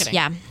 Oh, it just is. kidding.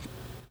 Yeah.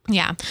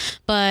 Yeah.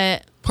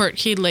 But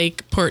Portkey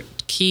Lake,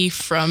 Portkey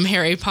from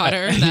Harry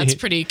Potter. That's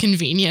pretty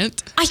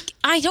convenient.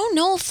 I don't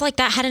know if like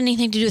that had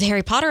anything to do with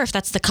Harry Potter, or if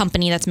that's the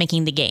company that's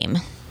making the game.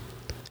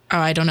 Oh,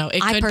 I don't know.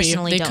 It I could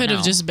personally be. They don't could have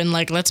know. just been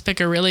like, let's pick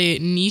a really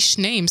niche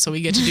name so we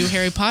get to do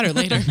Harry Potter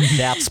later.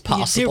 That's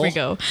possible. Here we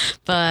go.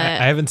 But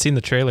I haven't seen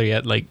the trailer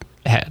yet. Like,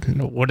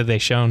 what have they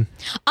shown?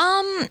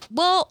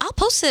 well, I'll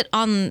post it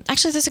on.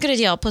 Actually, that's a good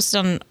idea. I'll post it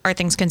on Our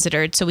Things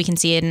Considered so we can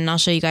see it, and I'll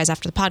show you guys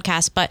after the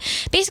podcast. But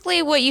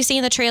basically, what you see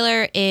in the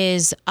trailer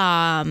is,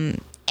 I mean,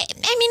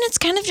 it's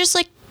kind of just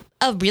like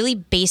a really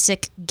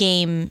basic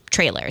game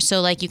trailer. So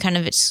like you kind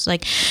of, it's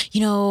like,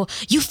 you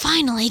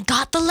finally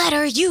got the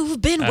letter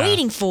you've been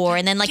waiting for,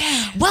 and then like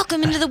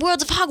welcome into the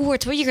worlds of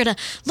Hogwarts, where you're gonna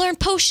learn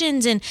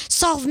potions and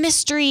solve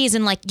mysteries,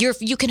 and like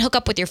you can hook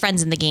up with your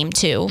friends in the game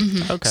too.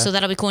 Okay. So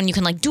that'll be cool, and you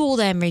can like duel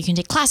them, or you can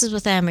take classes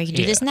with them, or you can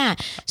do this and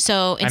that.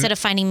 So instead of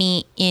finding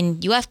me in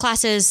UF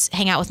classes,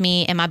 hang out with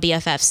me and my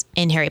BFFs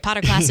in Harry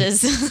Potter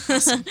classes.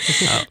 Based on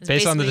the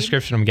basically-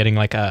 description, I'm getting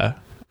like an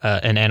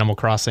Animal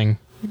Crossing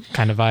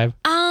kind of vibe.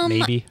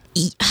 Maybe.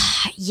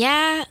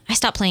 Yeah, I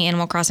stopped playing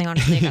Animal Crossing,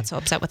 honestly. I got so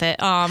upset with it.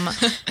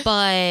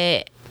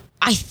 But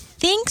I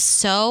think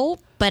so.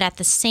 But at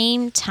the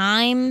same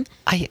time,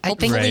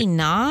 hopefully Right.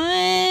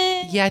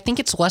 not. Yeah, I think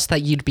it's less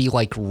that you'd be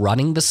like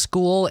running the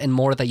school and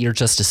more that you're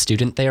just a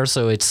student there.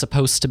 So it's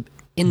supposed to,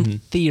 in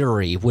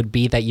theory, would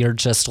be that you're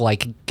just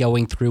like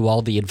going through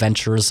all the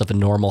adventures of a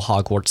normal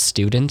Hogwarts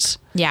student.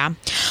 Yeah.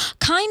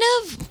 Kind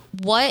of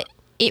what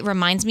it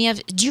reminds me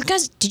of. Did you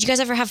guys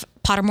ever have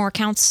Pottermore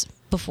accounts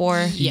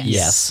before?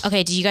 Yes.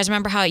 Okay, do you guys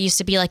remember how it used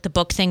to be like the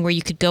book thing where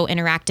you could go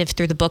interactive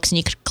through the books and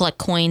you could collect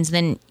coins?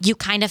 Then you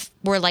kind of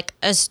were like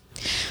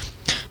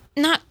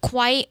not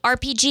quite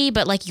RPG,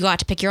 but like you got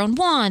to pick your own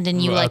wand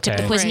and you like took the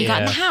Okay. quiz and you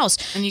got in the Yeah. house.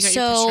 And you got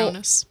your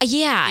Patronus.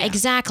 Yeah,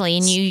 exactly.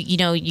 And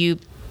you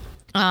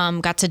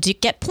got to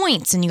get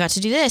points and you got to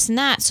do this and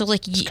that. So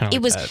like Kinda it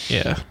like was. that.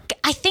 Yeah.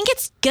 I think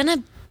it's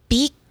gonna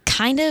be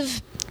kind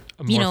of.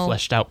 A more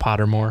fleshed out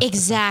Pottermore.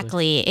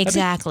 Exactly.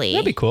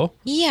 That'd be cool.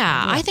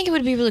 Yeah, I think it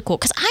would be really cool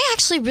because I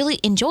actually really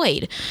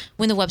enjoyed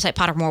when the website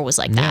Pottermore was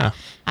like that. Yeah.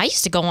 I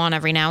used to go on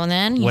every now and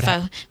then. What If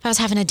I was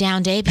having a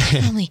down day, but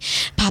I'd only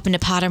pop into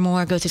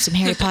Pottermore, go through some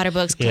Harry Potter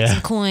books, collect Yeah.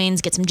 some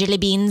coins, get some jelly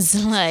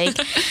beans, like.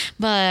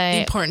 But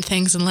Important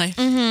things in life.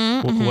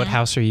 What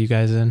house are you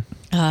guys in?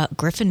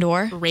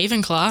 Gryffindor.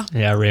 Ravenclaw.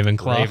 Yeah,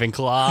 Ravenclaw.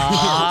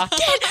 Ravenclaw.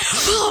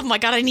 Oh my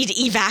god, I need to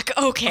evac.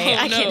 Okay,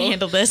 I can't no.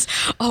 handle this.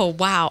 Oh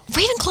wow,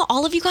 Ravenclaw,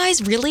 all of you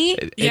guys, really?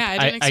 Yeah, I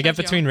didn't I get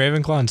expect between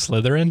Ravenclaw and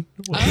Slytherin.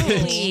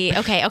 Really?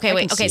 Okay,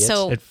 wait. can Okay, see it.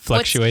 so It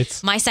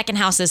fluctuates. my second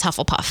house is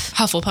Hufflepuff.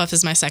 Hufflepuff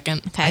is my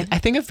second. Okay, I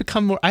think I've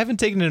become more. I haven't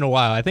taken it in a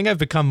while. I think I've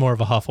become more of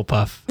a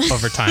Hufflepuff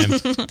over time.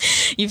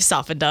 you've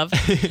softened up.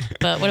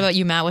 But what about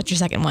you, Matt? What's your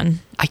second one?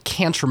 I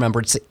can't remember.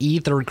 It's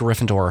either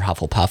Gryffindor or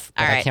Hufflepuff,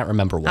 but All I right. can't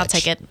remember which. I'll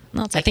take it.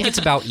 I think it's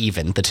about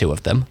even, the two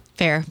of them.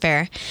 Fair.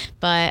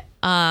 But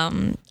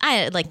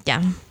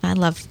I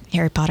love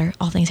Harry Potter,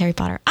 all things Harry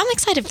Potter. I'm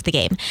excited for the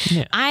game.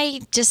 Yeah.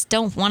 I just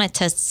don't want it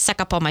to suck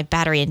up all my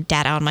battery and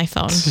data on my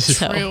phone.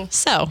 True.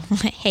 So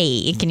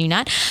hey, can you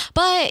not?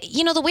 But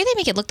the way they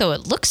make it look though,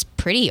 it looks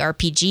pretty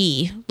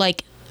RPG.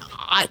 Like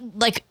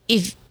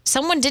if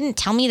someone didn't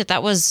tell me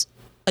that was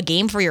a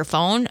game for your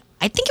phone,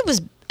 I think it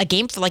was a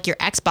game for like your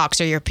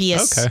Xbox or your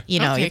PS, Okay.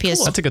 your Okay, PS.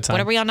 cool. That's a good sign.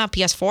 What are we on now?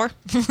 PS4?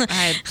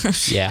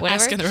 Yeah.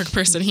 Whatever. Asking the right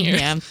person here.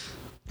 Yeah.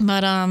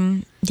 But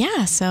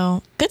yeah,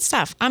 so good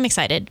stuff. I'm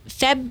excited.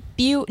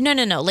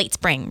 Late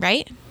spring,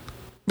 right?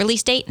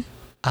 Release date?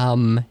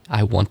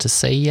 I want to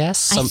say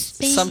yes. I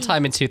think-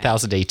 Sometime in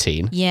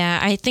 2018. Yeah,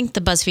 I think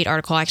the BuzzFeed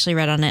article I actually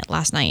read on it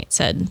last night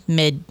said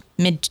mid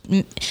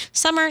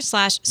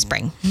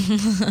summer/spring.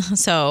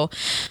 So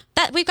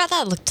that we've got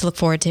that to look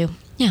forward to.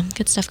 Yeah,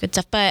 good stuff.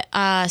 But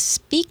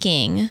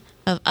speaking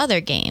of other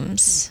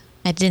games,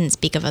 I didn't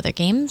speak of other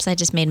games. I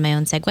just made my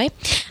own segue.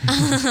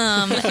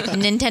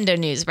 Nintendo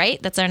news,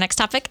 right? That's our next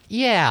topic.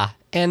 Yeah,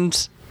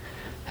 and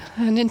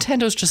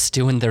Nintendo's just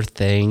doing their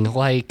thing.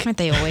 Like, Aren't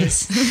they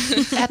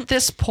always? at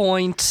this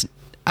point,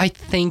 I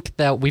think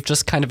that we've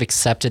just kind of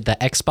accepted that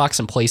Xbox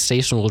and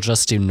PlayStation will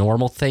just do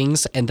normal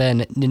things, and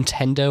then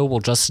Nintendo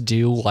will just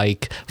do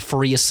like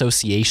free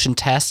association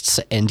tests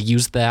and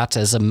use that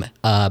as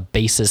a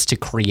basis to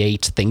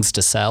create things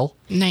to sell.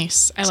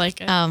 Nice. I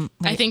like it.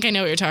 I think I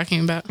know what you're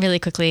talking about. Really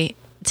quickly,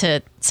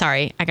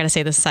 sorry, I gotta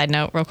say this side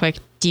note real quick.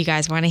 Do you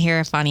guys want to hear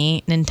a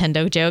funny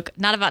Nintendo joke?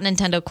 Not about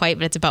Nintendo quite,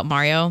 but it's about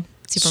Mario.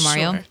 Super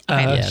Mario. Sure.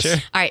 Okay. Yes. Sure.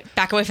 All right,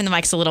 back away from the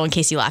mics a little in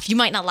case you laugh. You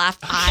might not laugh.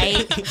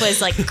 I was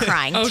like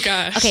crying. Oh,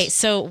 gosh. Okay,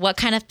 so what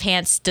kind of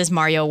pants does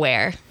Mario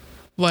wear?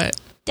 What?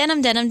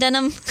 Denim.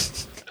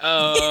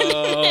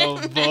 Oh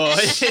boy.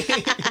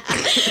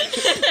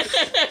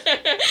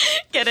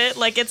 Get it?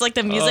 Like it's like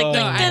the music. Oh, like,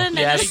 I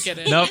Yes. get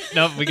it.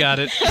 Nope, we got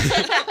it.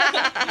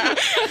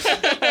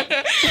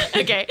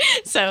 Okay,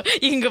 so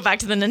you can go back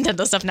to the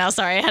Nintendo stuff now.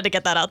 Sorry, I had to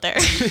get that out there.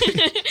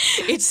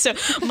 It's so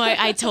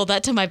I told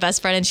that to my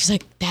best friend, and she's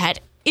like, "That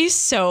is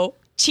so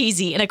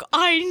cheesy," and I go,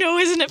 "I know,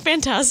 isn't it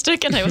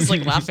fantastic?" And I was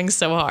like laughing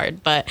so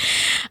hard. But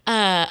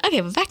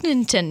okay, but back to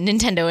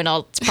Nintendo and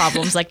all its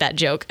problems, like that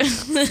joke.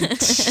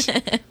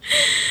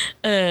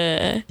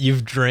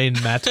 You've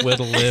drained Matt's will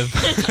to live.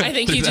 I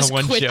think he With that just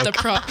one quit joke. the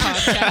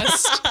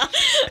podcast.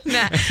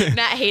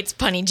 Matt hates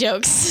punny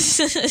jokes.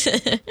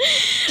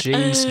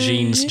 Jeans.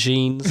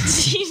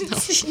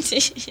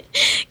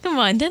 Come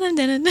on.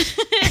 Dun-dun-dun-dun.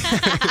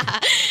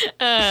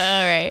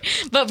 All right.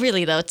 But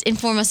really, though,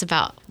 inform us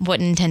about what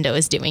Nintendo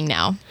is doing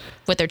now,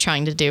 what they're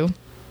trying to do.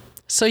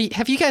 So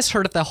have you guys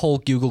heard of the whole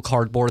Google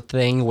Cardboard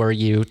thing where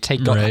you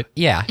take Right.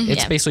 Yeah,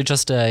 it's Yeah. basically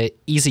just a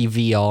easy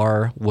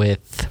VR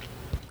with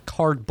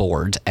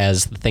cardboard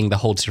as the thing that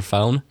holds your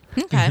phone.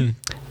 Okay.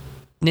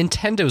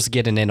 Nintendo's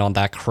getting in on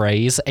that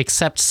craze,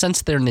 except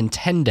since they're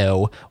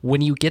Nintendo,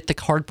 when you get the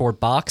cardboard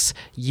box,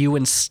 you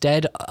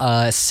instead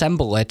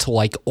assemble it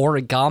like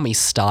origami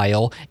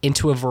style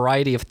into a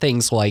variety of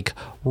things like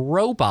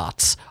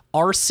robots,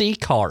 RC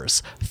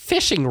cars,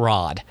 fishing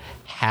rod,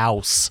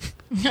 house,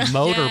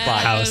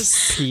 motorbike,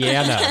 Yes.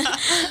 piano.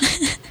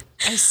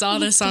 I saw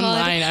this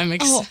online. I'm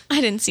Oh,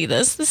 I didn't see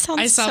this. This sounds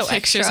I saw so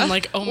pictures. extra. I'm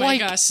like, oh my Like-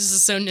 gosh, this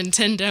is so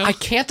Nintendo. I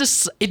can't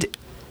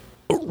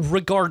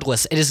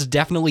regardless, it is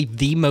definitely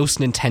the most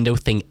Nintendo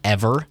thing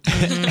ever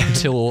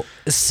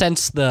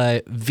since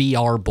the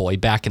VR Boy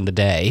back in the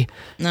day.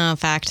 No,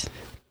 fact.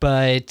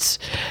 But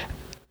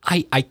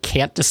I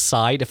can't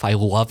decide if I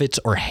love it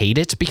or hate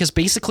it because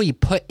basically you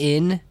put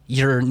in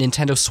your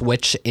Nintendo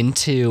Switch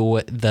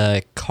into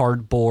the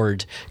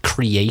cardboard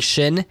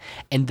creation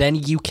and then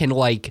you can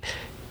like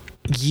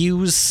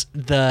use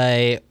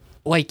the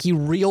like you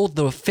reel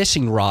the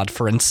fishing rod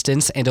for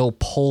instance and it'll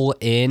pull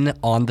in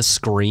on the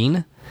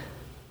screen.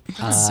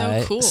 That's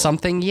so cool.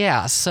 Something,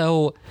 yeah.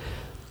 So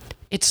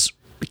it's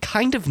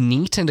kind of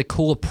neat and a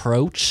cool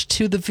approach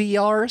to the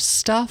VR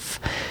stuff.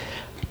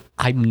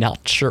 I'm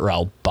not sure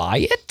I'll buy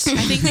it. I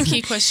think the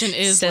key question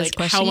is Says like,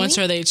 question how much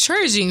me? are they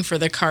charging for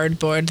the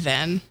cardboard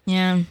then?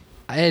 Yeah.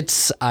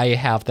 I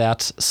have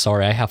that.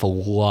 Sorry, I have a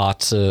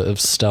lot of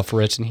stuff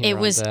written here. It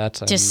was on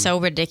that. just so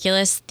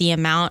ridiculous, the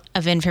amount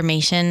of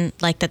information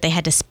like that they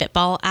had to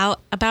spitball out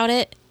about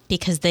it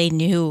because they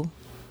knew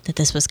that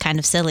this was kind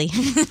of silly.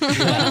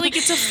 Like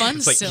it's a fun.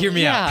 It's like, silly- hear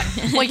me out.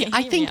 Like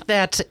I think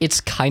that it's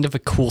kind of a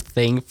cool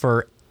thing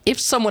for if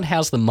someone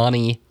has the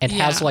money and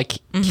has Yeah. like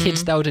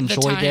kids that would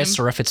enjoy this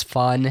time. or if it's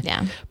fun.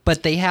 Yeah.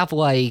 But they have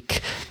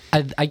like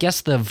I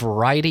guess the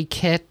variety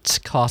kit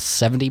costs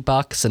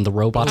 $70 and the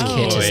robot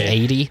kit is boy.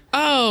 80.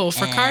 Oh,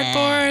 for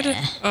cardboard.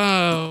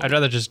 Oh, I'd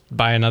rather just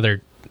buy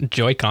another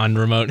Joy-Con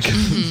remote.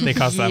 They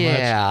cost that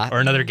Yeah. much. Or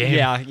another game.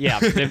 Yeah.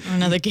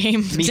 Another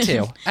game. Me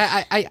too.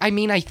 I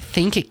mean, I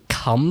think it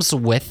comes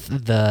with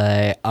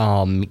the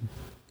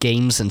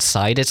games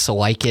inside it, so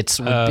like it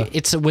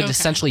would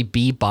essentially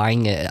be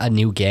buying a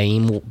new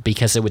game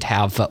because it would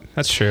have.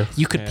 That's true.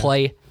 You could Yeah.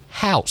 play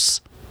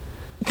House,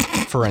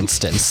 for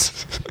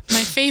instance.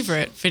 my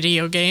favorite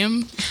video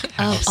game.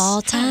 Of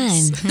all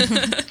time.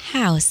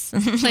 House.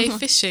 Play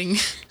fishing.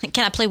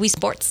 Can I play Wii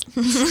Sports?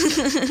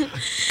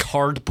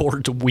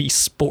 Cardboard Wii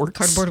Sports.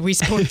 Cardboard Wii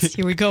Sports.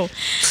 Here we go.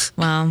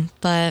 Wow.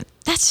 But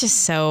that's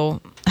just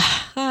so.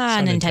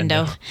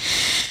 Nintendo.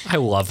 I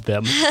love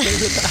them.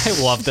 I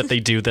love that they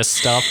do this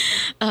stuff.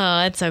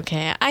 Oh, it's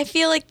okay. I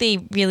feel like they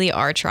really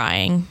are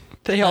trying.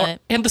 They are,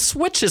 But- and the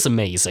Switch is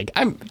amazing.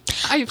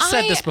 I've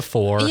said this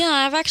before. Yeah,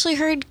 I've actually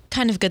heard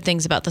kind of good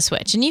things about the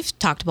Switch, and you've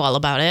talked all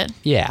about it.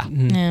 Yeah.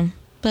 Yeah.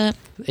 But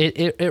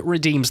It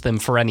redeems them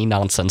for any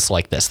nonsense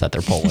like this that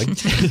they're pulling.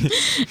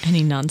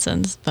 any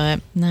nonsense. But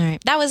all right.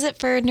 That was it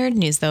for nerd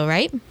news, though,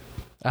 right?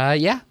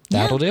 Yeah,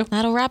 that'll do.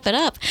 That'll wrap it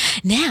up.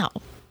 Now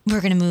we're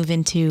going to move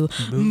into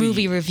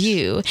movie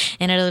review,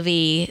 and it'll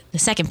be the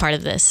second part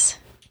of this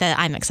that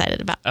I'm excited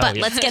about. But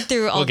yeah. let's get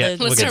through all Let's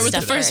the start good with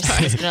the stuff first first.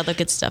 part. Let's get all the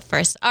good stuff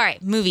first. All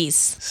right, movies.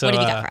 So, what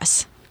have you got for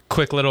us?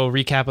 Quick little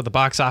recap of the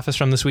box office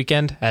from this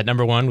weekend. At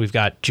number 1, we've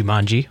got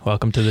Jumanji,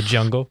 Welcome to the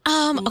Jungle.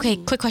 Okay,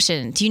 quick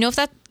question. Do you know if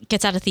that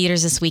gets out of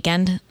theaters this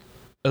weekend?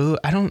 Oh,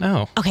 I don't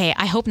know. Okay,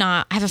 I hope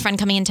not. I have a friend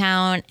coming in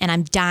town, and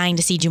I'm dying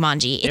to see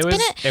Jumanji.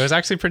 It was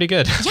actually pretty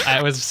good.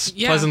 I was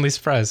Yeah. pleasantly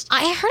surprised.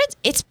 I heard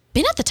it's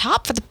been at the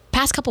top for the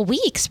past couple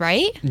weeks,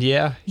 right?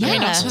 Yeah. Yeah. I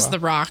mean, also has The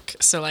Rock,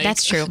 so like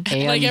That's true. like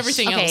And-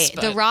 everything Okay, else.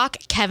 The but- Rock,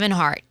 Kevin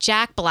Hart,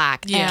 Jack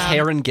Black. Yeah.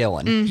 Karen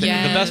Gillan. The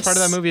best part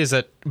of that movie is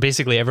that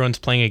basically everyone's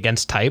playing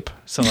against type.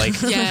 So like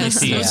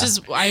Yes, you it was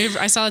see, just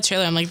I saw the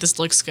trailer. I'm like, this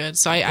looks good,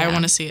 so I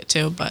want to see it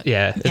too. But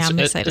yeah, I'm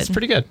excited. it's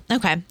pretty good.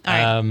 Okay. All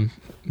right.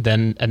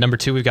 Then at number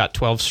 2 we've got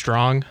 12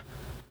 Strong.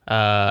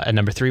 At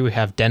number 3 we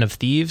have Den of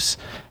Thieves.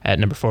 At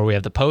number 4 we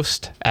have The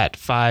Post. At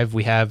 5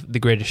 we have The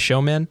Greatest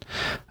Showman.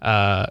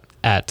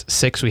 At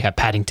 6 we have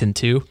Paddington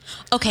 2.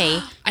 Okay.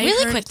 I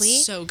really heard quickly,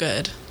 it's so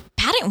good.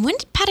 When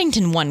did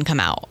Paddington 1 come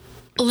out?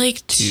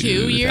 Like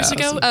 2 years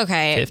ago.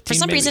 Okay. 15 For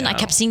some maybe, reason, I I don't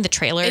kept know. seeing the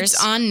trailers.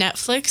 It's on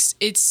Netflix.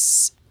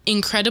 It's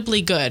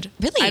incredibly good.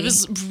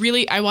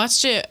 Really? I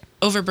watched it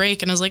over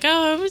break and I was like,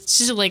 oh, it's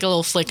just like a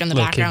little flick in the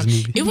Little kids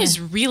background. movie. It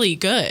was really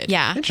good.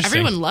 Yeah. Interesting.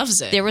 Everyone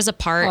loves it. There was a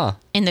part Huh.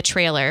 in the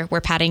trailer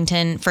where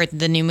Paddington, for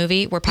the new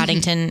movie, where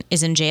Paddington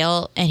is in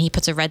jail and he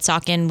puts a red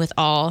sock in with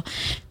all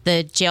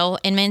the jail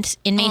inmates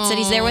that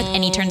he's there with,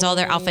 and he turns all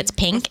their outfits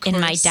pink. And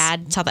my course.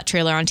 dad saw that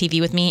trailer on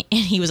TV with me, and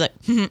he was like,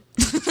 Give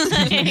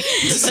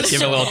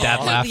a little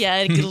dad laugh. yeah,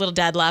 a little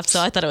dad laugh. So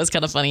I thought it was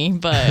kind of funny.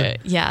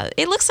 But yeah,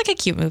 it looks like a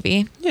cute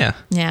movie. Yeah.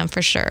 Yeah,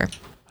 for sure.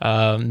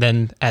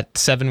 Then at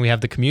 7 we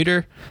have The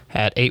Commuter.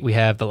 At 8 we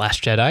have The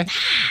Last Jedi,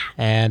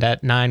 and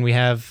at 9 we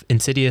have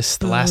Insidious: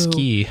 The Last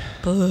Key.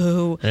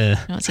 Boo. Eh.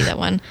 I don't see that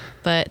one.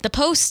 But The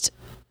Post,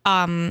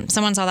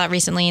 someone saw that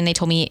recently and they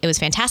told me it was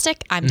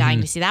fantastic. I'm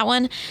dying to see that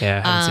one.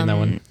 Yeah, I haven't seen that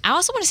one. I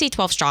also want to see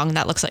 12 Strong.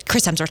 That looks like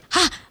Chris Hemsworth.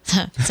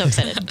 Ha! So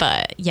excited.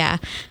 But yeah.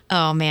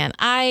 Oh man.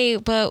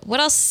 But what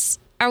else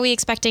are we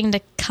expecting to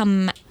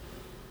come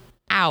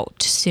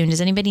out soon? Does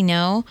anybody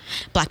know?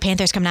 Black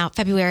Panther's coming out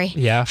February.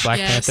 Yeah, Black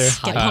Yes.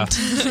 Panther, Get pumped.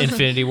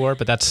 Infinity War,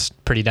 but that's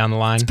pretty down the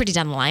line. Pretty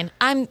down the line.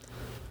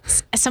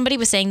 Somebody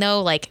was saying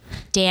though, like,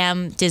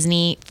 damn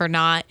Disney for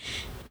not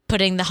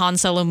putting the Han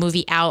Solo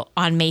movie out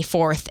on May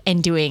 4th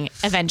and doing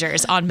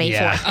Avengers on May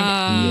Yeah. 4th.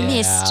 And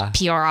missed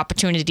PR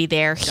opportunity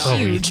there.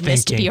 Huge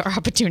missed thinking. PR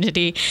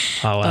opportunity.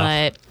 Oh, wow.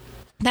 But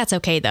that's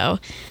okay though.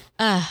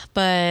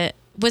 But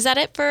was that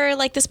it for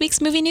like this week's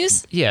movie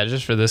news? Yeah,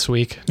 just for this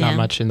week. Yeah. Not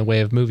much in the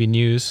way of movie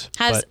news.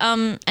 Has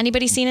but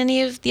anybody seen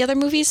any of the other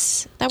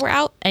movies that were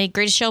out? Any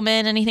Greatest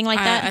Showman, anything like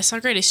that? I saw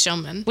Greatest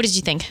Showman. What did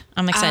you think?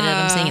 I'm excited.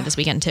 I'm seeing it this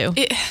weekend too.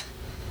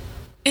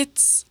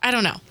 It's, I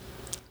don't know.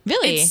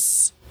 Really?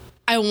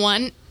 I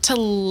want to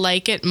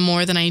like it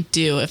more than I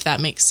do, if that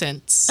makes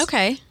sense.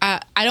 Okay. I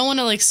don't want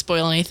to like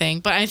spoil anything,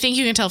 but I think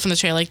you can tell from the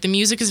trailer, like the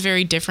music is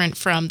very different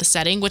from the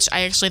setting, which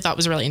I actually thought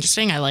was really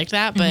interesting. I like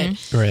that, but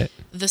right.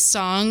 the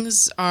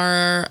songs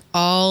are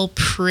all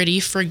pretty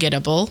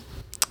forgettable.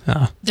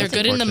 Oh, They're that's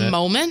good in the unfortunate.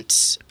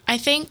 moment, I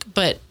think,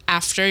 but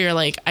after you're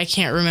like, I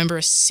can't remember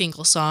a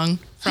single song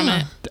from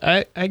it.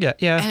 I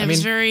get, yeah. And I it mean,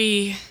 was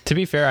very, to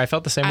be fair, I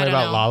felt the same I way don't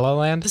about know. La La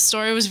Land, the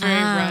story was very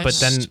rushed. but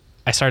then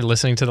I started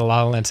listening to the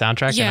La La Land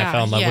soundtrack and I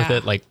fell in love with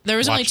it. Like, there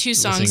was only 2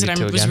 songs that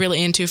I was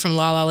really into from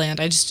La La Land.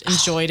 I just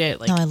enjoyed it,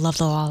 like No, I love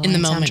the La La in the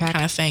Land moment soundtrack.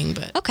 kind of thing.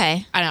 But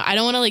Okay. I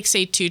don't want to like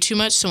say too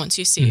much. So once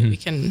you see it, we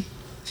can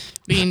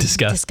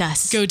discuss.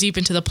 Discuss. go deep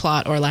into the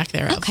plot or lack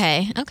thereof.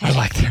 Okay. Okay. I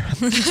like that.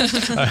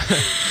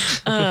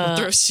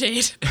 Throw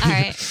shade. All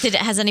right.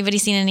 Has anybody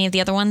seen any of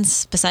the other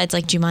ones besides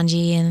like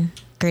Jumanji and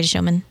Greatest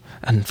Showman?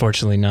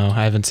 Unfortunately, no.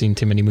 I haven't seen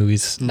too many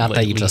movies. Not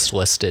that you lately. just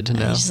listed.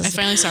 No. You just I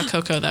finally saw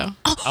Coco though.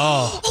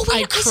 Oh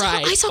wait, I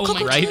cried. I saw Oh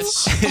Coco my too.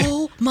 gosh.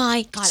 Oh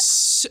my god.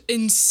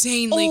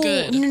 Insanely Oh,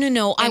 good.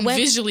 No. I And went.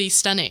 visually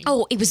stunning.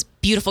 Oh, it was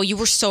beautiful. You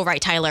were so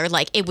right, Tyler.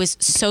 Like it was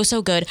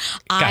so good.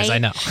 Guys, I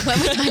know.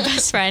 Went with my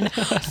best friend.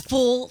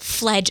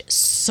 Full-fledged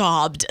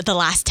sobbed the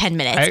last 10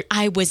 minutes.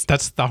 I was.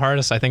 That's the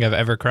hardest I think I've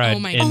ever cried Oh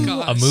my in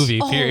gosh. a movie,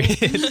 Oh, period.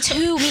 me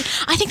too.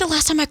 I think the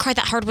last time I cried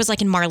that hard was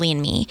like in Marley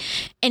and Me,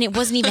 and it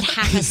wasn't even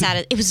half as sad.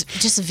 It was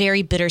just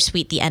very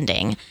bittersweet. The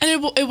ending.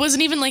 And it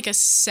wasn't even like a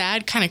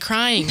sad kind of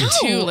crying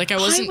too. Like I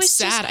wasn't was just-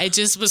 sad. I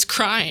just was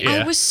crying. Yeah.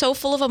 I was so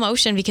full of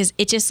emotion because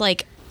it just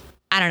like.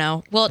 I don't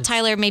know. Well,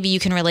 Tyler, maybe you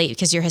can relate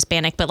because you're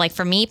Hispanic, but like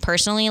for me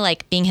personally,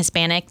 like being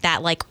Hispanic,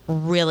 that like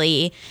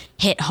really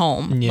hit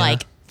home, Yeah.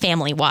 like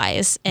family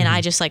wise. And I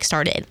just like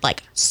started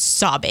like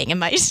sobbing. And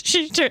my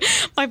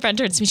friend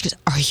turns to me, she goes,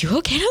 "Are you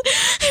okay?"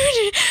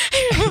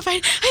 I'm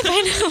fine.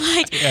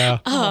 Like, Yeah.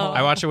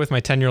 I watched it with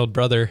my 10-year-old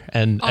brother,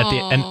 and at the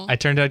end, I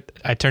turned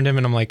to him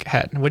and I'm like,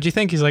 "What'd you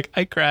think?" He's like,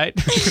 "I cried."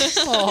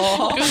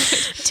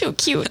 too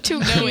cute, too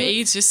No cute.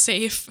 age is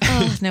safe.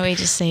 Oh, no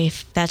age is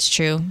safe. That's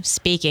true.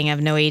 Speaking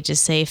of no age is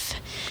safe,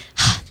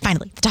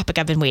 finally the topic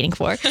I've been waiting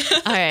for.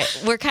 All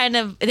right, we're kind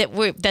of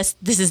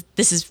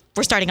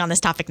we're starting on this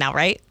topic now,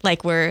 right?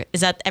 Like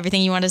is that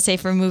everything you want to say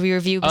for a movie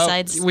review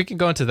besides? we can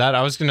go into that.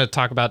 I was going to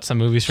talk about some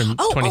movies from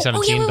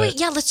 2017, yeah, but wait.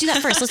 Yeah, let's do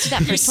that first. Let's do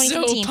that first. so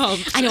 2017.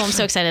 pumped. I know, I'm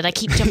so excited. I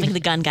keep jumping the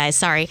gun, guys.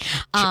 Sorry.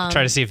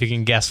 try to see if you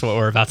can guess what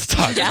we're about to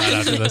talk about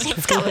after this.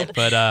 It's coming.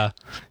 But I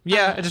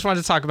just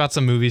wanted to talk about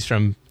some movies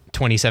from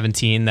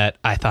 2017 that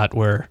I thought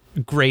were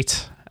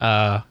great.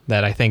 That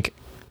I think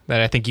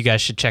you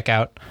guys should check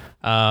out.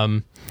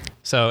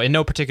 So in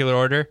no particular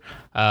order,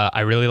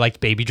 I really liked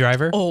Baby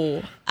Driver.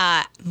 Oh,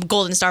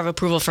 golden star of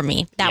approval for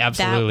me. Yeah, That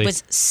absolutely.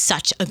 was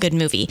such a good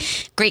movie.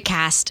 Great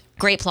cast,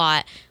 great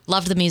plot.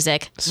 Loved the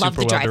music. Loved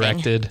Super the well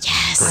driving. directed.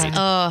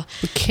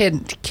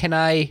 Yes. Can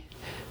I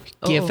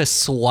give a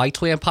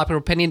slightly unpopular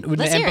opinion?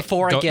 Let's hear it.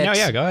 Before Go I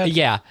get ahead.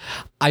 Yeah,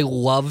 I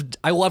loved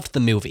the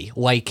movie.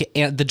 Like,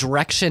 and the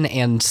direction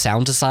and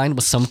sound design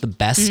was some of the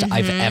best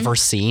I've ever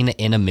seen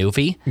in a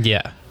movie.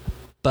 Yeah.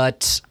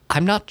 But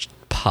I'm not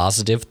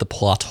positive the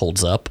plot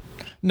holds up.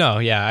 No,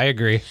 yeah, I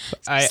agree.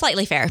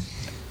 Slightly fair.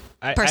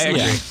 I personally.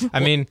 agree. I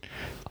mean,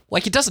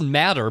 like it doesn't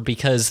matter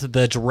because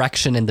the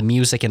direction and the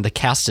music and the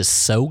cast is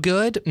so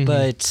good,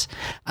 but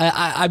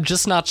I'm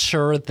just not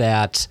sure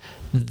that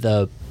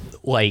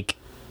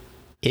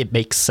it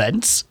makes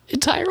sense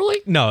entirely.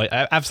 No,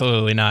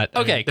 absolutely not.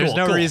 Okay, There's cool,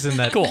 no cool, reason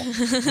that. cool.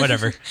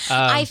 Whatever.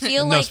 I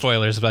feel no like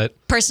spoilers, but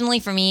personally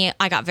for me,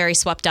 I got very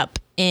swept up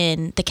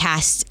in the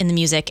cast, in the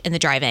music, in the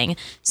driving.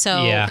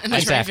 So Yeah. And the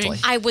Exactly.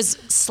 driving. I was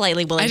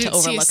slightly willing I to didn't see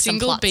overlook a some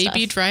single plot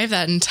baby stuff. drive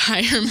that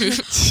entire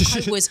movie.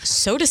 I was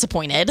so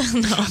disappointed. No.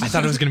 I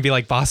thought it was gonna be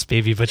like Boss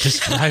Baby, but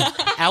just drive.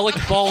 Alec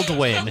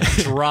Baldwin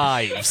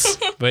drives.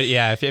 But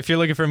yeah, if you're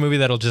looking for a movie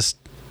that'll just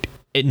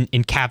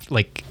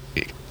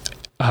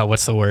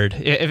what's the word?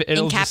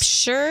 It'll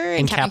just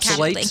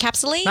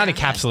Encapsulate? not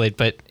encapsulate,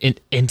 but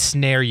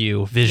ensnare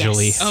you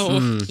visually. Yes.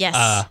 Oh,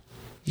 Yes.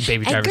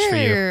 Baby Driver's for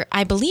you. Edgar,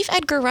 I believe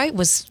Edgar Wright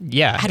was.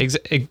 Yeah,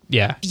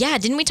 yeah. Yeah,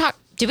 didn't we talk?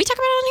 Did we talk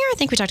about it on here? I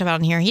think we talked about it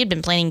on here. He had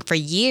been planning for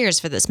years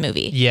for this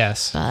movie.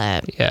 Yes.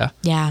 But Yeah.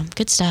 yeah,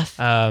 good stuff.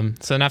 So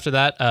then after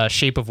that,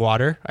 Shape of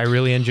Water, I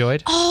really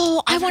enjoyed.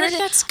 Oh, I I've wanted heard to.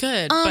 that's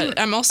good, but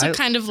I'm also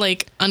kind of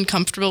like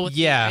uncomfortable with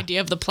Yeah. the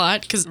idea of the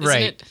plot because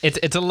Right.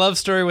 It's a love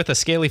story with a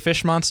scaly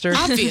fish monster.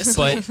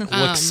 obviously But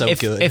Looks so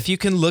good. if you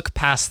can look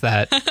past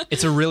that,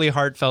 it's a really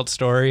heartfelt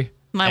story.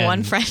 My one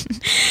And-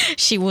 friend,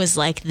 she was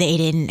like, they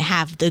didn't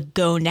have the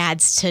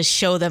gonads to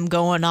show them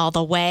going all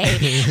the way.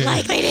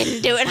 Like, they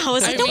didn't do it. I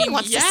was like, no one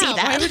wants to see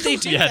that. Why would they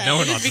do Yeah, that? no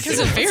one wants to because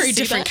see a that. very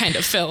different kind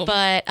of film.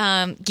 But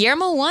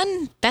Guillermo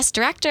won Best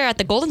Director at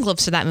the Golden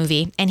Globes for that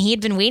movie. And he had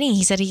been waiting.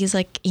 He said he's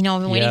like, I've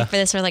been waiting Yeah. for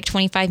this for like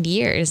 25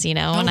 years, and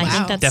I wow.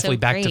 think that's Definitely so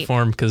back great. to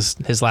form because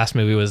his last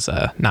movie was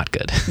not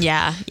good.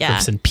 Yeah, yeah.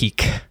 Crimson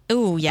Peak.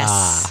 Oh,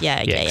 yes.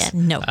 Yeah. Yes.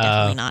 No,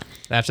 definitely not.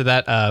 After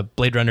that,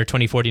 Blade Runner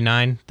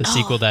 2049, the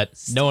sequel that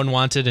no one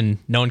wanted and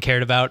no one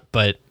cared about,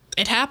 but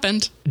it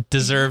happened.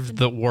 deserved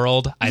the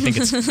world. I think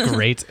it's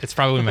great. It's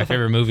probably my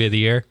favorite movie of the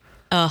year.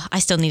 Oh, I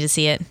still need to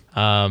see it.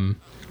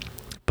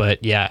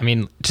 But yeah, I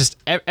mean, just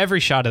every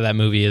shot of that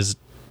movie is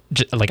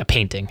like a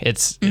painting.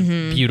 It's a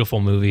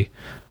beautiful movie.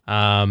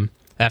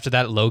 After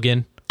that,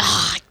 Logan.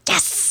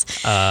 Yes.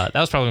 That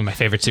was probably my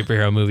favorite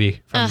superhero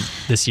movie from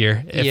this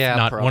year, if Yeah,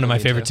 not one of my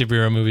probably favorite too.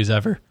 superhero movies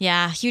ever.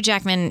 Yeah, Hugh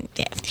Jackman.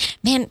 Yeah.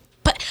 Man,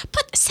 but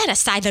set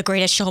aside The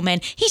Greatest Showman.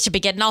 He should be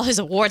getting all his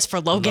awards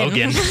for Logan.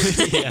 Logan.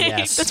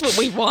 Yes. That's what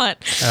we want.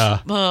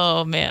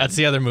 Oh, man. That's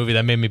the other movie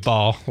that made me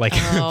bawl like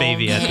a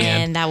baby at the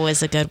end. And that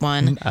was a good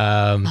one.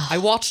 I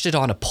watched it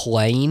on a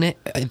plane.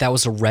 That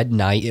was a red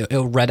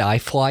eye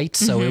flight,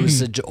 so it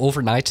was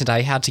overnight, and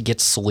I had to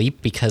get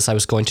sleep because I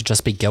was going to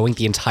just be going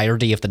the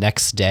entirety of the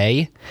next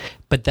day.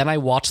 But then I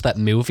watched that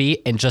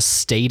movie and just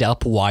stayed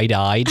up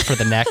wide-eyed for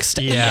the next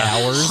 8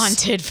 hours.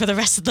 Haunted for the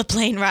rest of the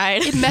plane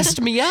ride. It messed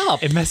me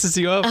up. It messes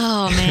you up.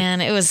 Oh, man.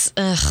 It was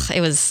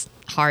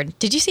hard.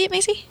 Did you see it,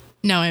 Macy?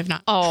 No, I have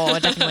not. Oh,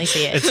 definitely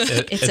see it.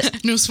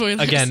 It's No spoilers.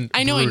 Again,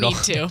 I know brutal. I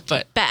need to,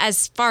 but But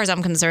as far as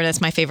I'm concerned,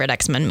 it's my favorite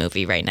X-Men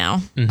movie right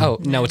now. Oh,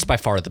 no, it's by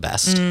far the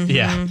best.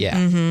 yeah,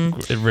 Yeah.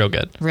 real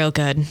good. Real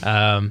good.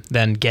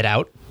 Then Get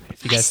Out.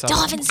 If you guys saw Still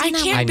that. haven't I seen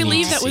that can't one. believe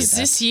need to that was see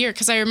that. this year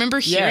because I remember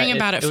hearing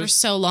about it for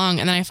so long,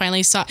 and then I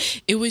finally saw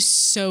it. It was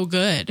so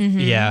good.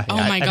 Yeah. Oh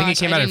I my think it gosh,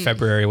 came I out in didn't-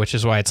 February, which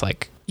is why it's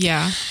like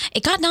Yeah,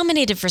 It got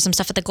nominated for some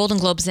stuff at the Golden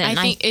Globes, and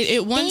I think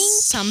it won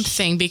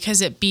something because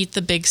it beat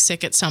The Big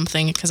Sick at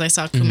something. Because I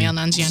saw Kumail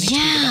Nanjiani tweet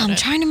Yeah, about I'm it.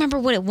 trying to remember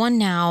what it won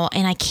now,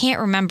 and I can't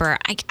remember.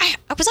 I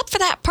was up for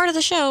that part of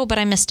the show, but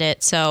I missed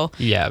it. So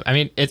yeah. I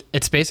mean,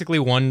 it's basically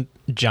one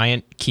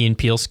giant Key and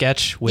Peele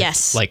sketch with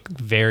Yes. like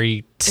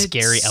very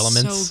scary It's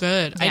elements. So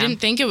good. I Yeah. didn't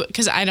think it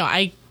because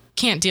I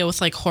can't deal with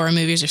like horror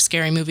movies or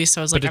scary movies.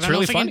 So I was like, But I it's don't know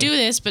really if I can funny. do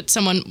this. But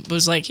someone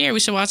was like, here, we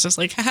should watch this.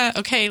 Like, haha,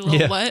 okay, little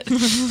Yeah. what?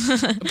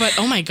 But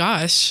oh my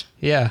gosh.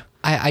 Yeah.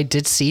 I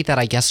did see that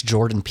I guess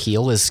Jordan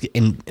Peele is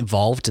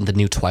involved in the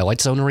new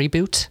Twilight Zone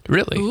reboot,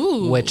 Really?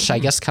 Ooh. which I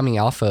guess coming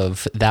off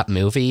of that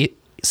movie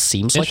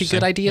seems like a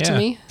good Interesting. idea to Yeah.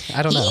 me.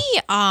 I don't know.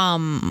 he,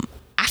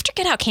 after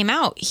Get Out came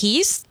out,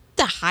 he's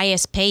the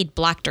highest paid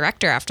Black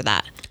director after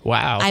that.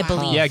 Wow. I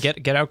believe. Yeah.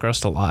 Get Out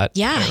grossed a lot.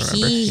 Yeah, I remember.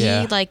 he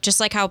Yeah. like just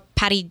like how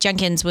Patty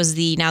Jenkins was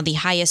now the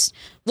highest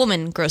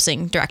woman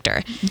grossing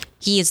director.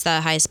 He is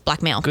the highest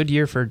black male. Good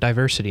year for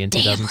diversity in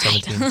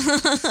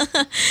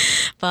 2017.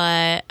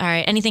 But all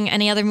right,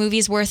 any other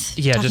movies worth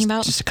Yeah, talking just,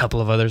 about? just a couple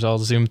of others I'll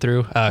zoom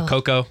through.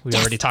 Coco, we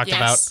already talked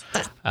Yes.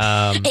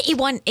 about. It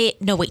won.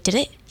 No, wait, did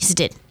it? Yes, it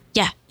did.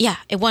 Yeah.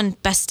 It won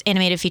Best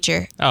Animated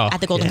Feature Oh, at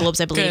the Golden yeah.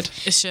 Globes, I believe. Good.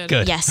 It should.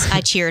 Good. Yes, I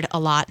cheered a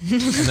lot.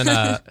 And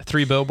then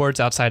 3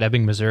 Billboards Outside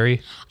Ebbing,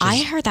 Missouri.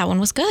 I heard that one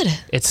was good.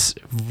 It's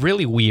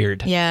really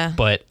weird. Yeah.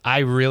 But I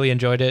really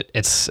enjoyed it.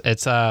 It's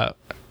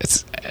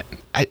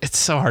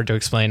so hard to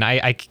explain.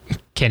 I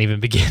can't even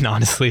begin,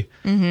 honestly.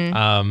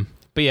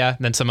 But yeah,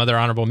 then some other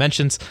honorable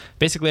mentions.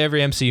 Basically, every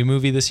MCU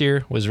movie this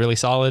year was really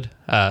solid.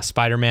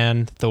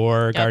 Spider-Man,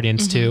 Thor,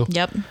 Guardians 2.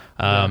 Yep.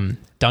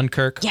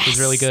 Dunkirk Yes. was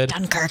really good.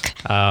 Dunkirk.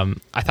 I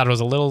thought it was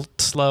a little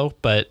slow,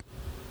 but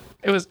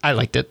I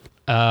liked it.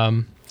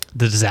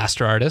 The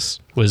Disaster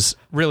Artist was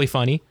really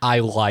funny. I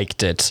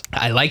liked it.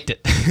 I liked it.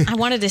 I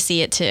wanted to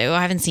see it too.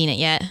 I haven't seen it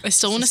yet. I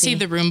still want to see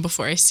The Room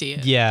before I see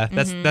it. Yeah,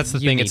 that's the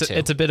thing. need to.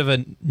 It's a bit of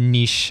a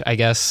niche, I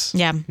guess.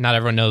 Yeah. Not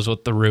everyone knows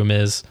what The Room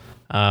is.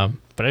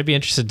 But I'd be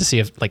interested to see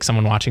if like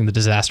someone watching The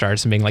Disaster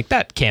Artist and being like,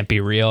 that can't be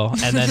real,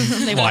 and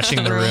then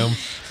watching The Room.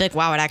 Like,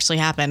 wow, it actually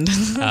happened.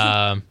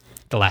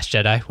 The Last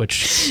Jedi,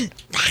 which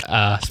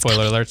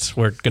spoiler alerts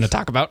we're going to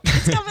talk about,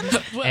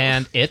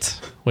 and It,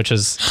 which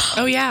is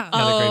Oh yeah.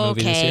 another great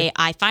movie this year. Okay,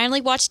 I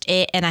finally watched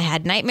it, and I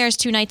had nightmares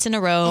 2 nights in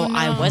a row.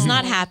 I was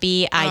not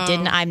happy.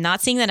 I'm not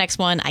seeing the next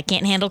one. I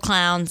can't handle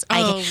clowns.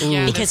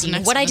 Because you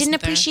know what I didn't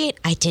appreciate?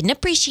 I didn't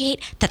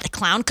appreciate that the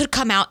clown could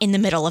come out in the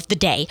middle of the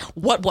day.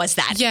 What was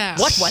that? Yeah.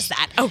 What was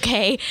that?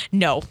 Okay.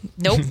 No.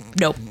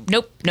 Nope.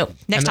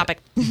 Next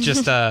topic.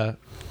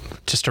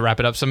 Just to wrap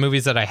it up, some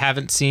movies that I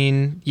haven't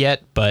seen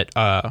yet, but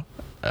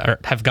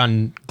have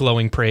gotten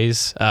glowing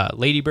praise.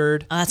 Lady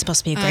Bird, Oh, that's supposed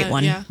to be a great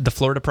one. Yeah. The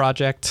Florida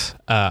Project,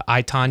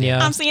 I, Tonya,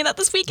 I'm seeing that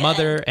this weekend.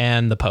 Mother,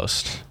 and The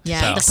Post.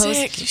 Yeah, So- The Post.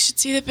 Sick. You should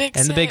see The Big Sick.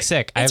 And The Big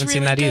Sick. I It's haven't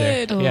seen really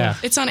that either. good. Yeah.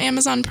 It's on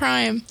Amazon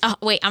Prime. Oh,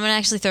 wait, I'm going to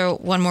actually throw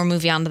one more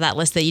movie onto that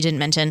list that you didn't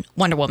mention.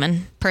 Wonder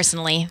Woman,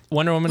 personally.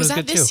 Wonder Woman Was is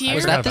that good this too. year? I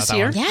Was forgot that about this that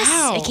year? one. Yes,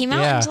 Wow. it came out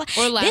Yeah. in July.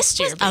 Or last this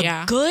year, was but a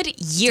yeah. good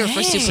year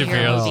for Dang.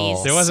 superhero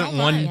movies. There wasn't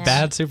one much.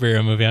 bad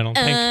superhero movie, I don't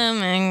think.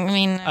 I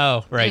mean,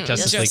 Oh, right.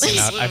 Justice League came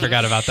out. I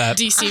forgot about that.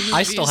 DC movies.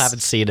 I still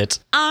haven't seen it.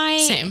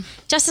 Same.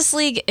 Justice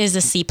League is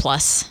a C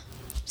plus,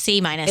 C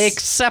minus.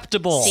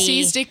 Acceptable.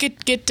 C. C's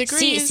get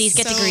degrees. C's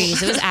get so-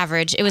 degrees. It was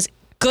average. It was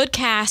good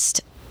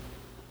cast,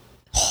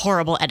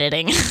 horrible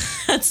editing.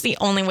 That's the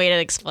only way to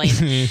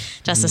explain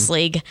Justice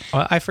League.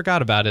 Well, I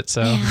forgot about it,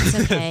 so. Yeah, it's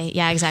okay.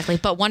 Yeah, exactly.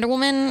 But Wonder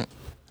Woman.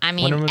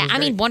 Wonder Woman was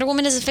great. Wonder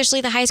Woman is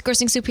officially the highest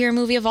grossing superhero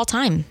movie of all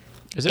time.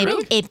 Is it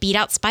really? It beat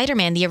out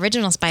Spider-Man, the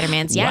original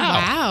Spider-Man's. Yeah.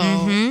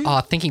 Wow.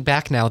 Mm-hmm. Thinking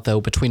back now, though,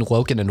 between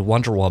Logan and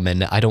Wonder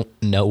Woman, I don't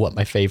know what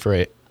my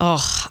favorite.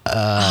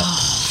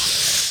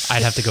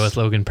 I'd have to go with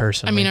Logan I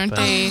personally. mean, aren't but-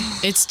 they?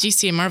 It's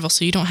DC and Marvel,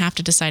 so you don't have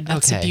to decide.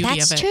 That's the Okay. beauty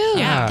That's of it. true.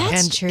 Yeah.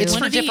 That's and true. it's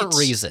One for of different each.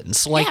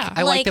 reasons. Like, Yeah.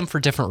 I like Like- them for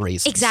different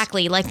reasons.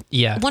 Exactly. Like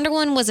Yeah. Wonder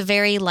Woman was a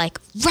very like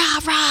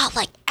rah,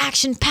 like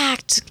action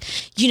packed,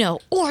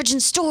 origin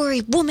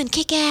story, woman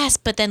kick ass.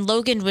 But then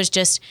Logan was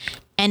just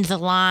end the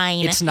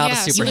line. It's not Yeah,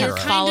 a so you they're superhero.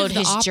 kind followed of the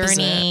his opposite.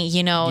 journey,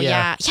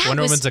 yeah.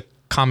 Wonder it was, Woman's a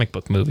comic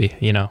book movie,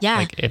 Yeah.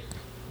 Like it.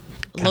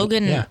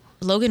 Logan yeah.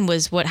 Logan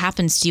was what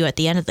happens to you at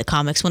the end of the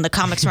comics when the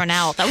comics run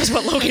out. That was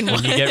what Logan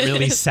was. You get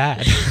really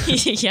sad.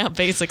 Yeah,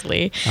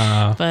 basically.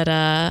 But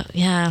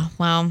yeah,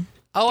 wow.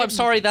 Oh, I'm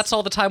sorry. That's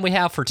all the time we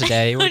have for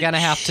today. We're going to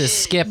have to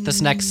skip this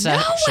next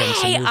section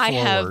Hey, to move I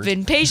have forward.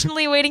 been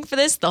patiently waiting for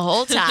this the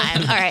whole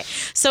time. All right.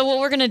 So what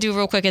we're going to do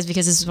real quick is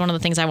because this is one of the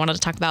things I wanted to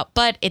talk about,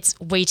 but it's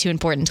way too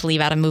important to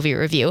leave out a movie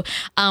review.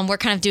 We're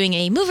kind of doing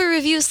a movie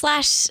review /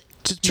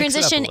 Just mix it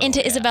up transition a little, into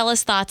yeah.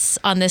 Isabella's thoughts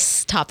on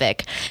this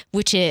topic,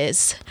 which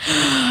is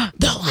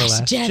The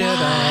Last Jedi.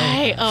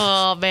 Jedi.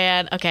 Oh,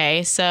 man.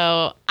 Okay.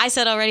 So I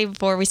said already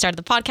before we started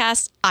the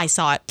podcast, I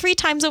saw it 3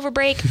 times over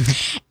break.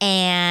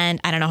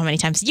 And I don't know how many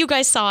times you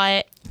guys saw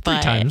it.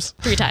 But 3 times.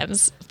 3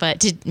 times.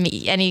 But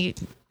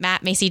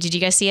Matt, Macy, did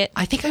you guys see it?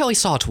 I think I only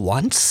saw it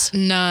once.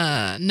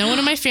 Nah, no one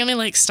in my family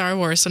likes Star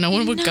Wars, so no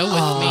one would go with me.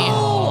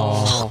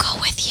 I'll go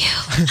with you.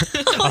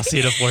 I'll see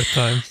it a 4th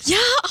time. Yeah,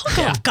 I'll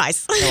go,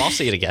 guys. No, I'll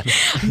see it again.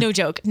 No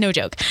joke.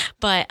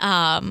 But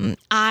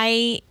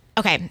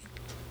okay.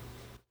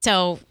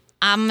 So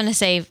I'm gonna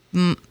say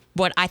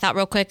what I thought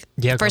real quick.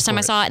 Yeah, First go time for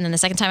I it. saw it, and then the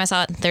second time I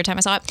saw it, and the third time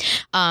I saw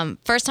it.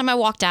 First time I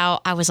walked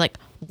out, I was like,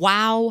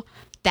 wow,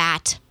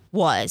 that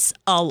was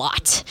a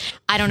lot.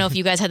 I don't know if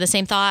you guys had the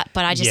same thought,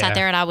 but I just Yeah. sat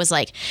there and I was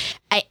like,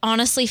 I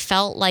honestly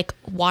felt like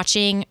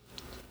watching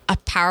a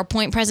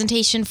PowerPoint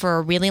presentation for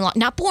a really long,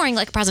 not boring,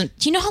 like a present.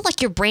 Do you know how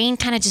like your brain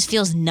kind of just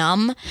feels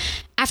numb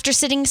after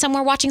sitting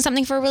somewhere watching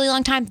something for a really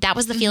long time? That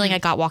was the feeling I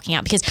got walking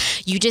out because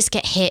you just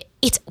get hit.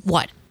 It's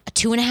what, a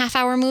 2.5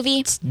 hour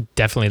movie?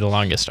 Definitely the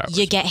longest Star Wars.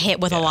 You get hit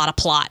with a lot of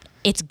plot.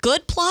 It's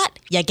good plot.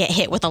 You get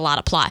hit with a lot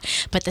of plot.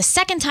 But the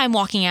second time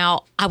walking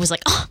out, I was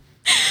like, oh,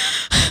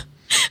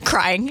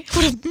 crying.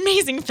 What an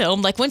amazing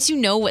film. Like once you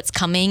know what's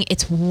coming,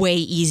 it's way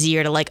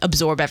easier to like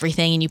absorb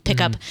everything and you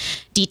pick up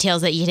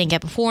details that you didn't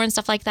get before and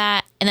stuff like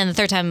that. And then the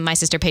third time my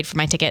sister paid for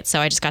my ticket, so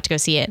I just got to go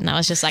see it and I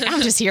was just like,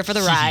 I'm just here for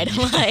the ride.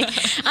 Like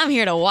I'm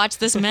here to watch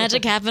this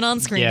magic happen on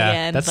screen Yeah,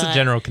 again. that's the But-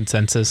 general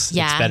consensus.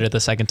 Yeah. It's better the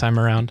second time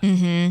around.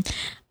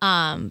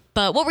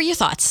 But what were your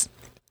thoughts?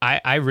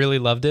 I really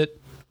loved it.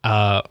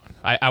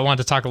 I want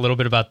to talk a little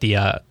bit about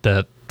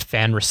the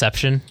fan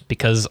reception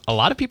because a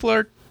lot of people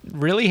are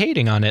really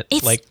hating on it.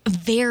 It's Like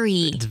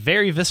very it's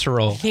very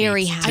visceral.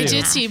 very hate, happy. I too.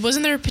 did see.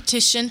 Wasn't there a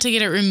petition to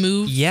get it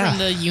removed Yeah. from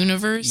the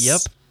universe? Yep,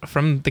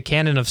 from the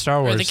canon of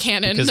Star Wars. Or the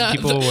canon. because not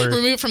people were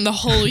removed from the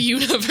whole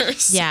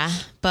universe. Yeah,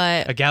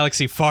 but a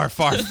galaxy far,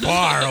 far,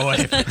 far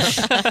away.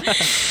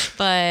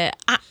 but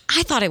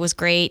I thought it was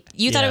great.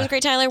 You thought it Yeah. was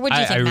great, Tyler? What did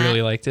you I think, Matt?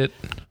 really liked it.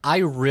 I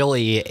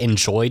really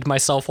enjoyed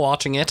myself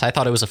watching it. I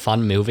thought it was a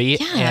fun movie.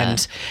 Yeah.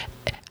 And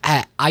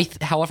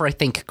However, I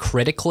think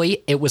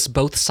critically, it was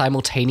both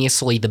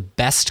simultaneously the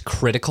best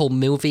critical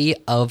movie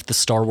of the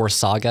Star Wars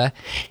saga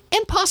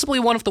and possibly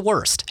one of the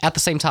worst at the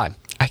same time,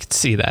 I could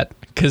see that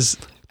because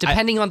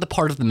depending on the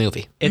part of the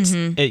movie. it's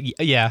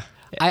yeah.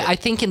 I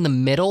think in the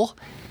middle,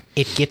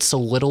 it gets a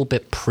little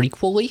bit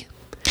prequel-y.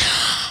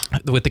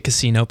 With the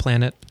casino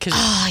planet.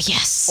 Oh,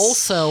 yes.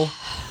 Also,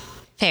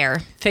 Fair.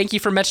 thank you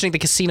for mentioning the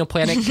Casino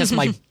Planet, because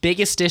my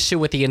biggest issue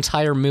with the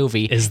entire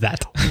movie Is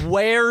that?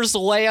 where's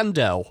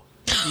Lando?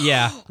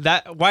 Yeah.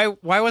 That why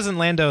wasn't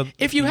Lando?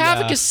 If you have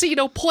a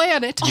Casino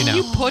Planet,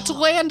 you put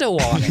Lando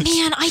on it.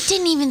 Man, I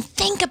didn't even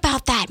think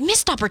about that.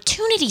 Missed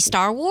opportunity,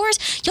 Star Wars.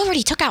 You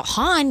already took out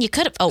Han. You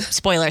could have. Oh,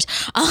 spoilers.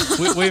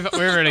 we've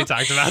already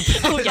talked about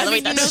that. Yeah, I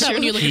mean, you know that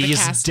when you look at the He's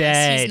cast list,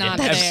 dead. he's not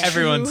That's there.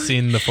 Everyone's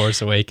seen The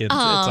Force Awakens. It's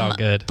all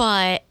good.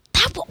 But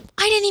I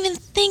didn't even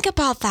think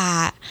about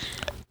that.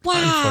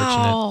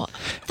 Wow.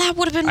 That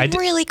would have been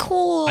really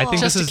cool. I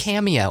think Just this a is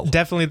cameo.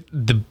 definitely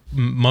the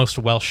most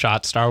well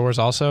shot Star Wars.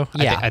 Also,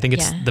 Yeah. I think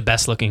it's Yeah. the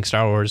best looking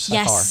Star Wars.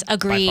 Yes, by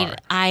agreed. far.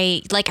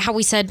 I like how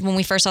we said when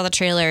we first saw the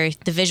trailer,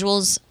 the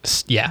visuals,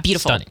 Yeah,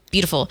 beautiful. stunning.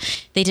 Beautiful.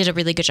 They did a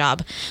really good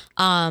job.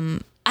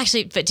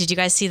 Actually, but did you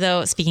guys see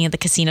though, speaking of the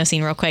casino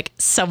scene real quick,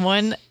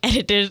 someone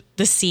edited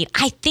the scene.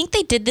 I think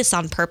they did this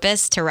on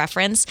purpose to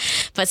reference,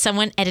 but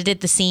someone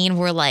edited the scene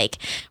where like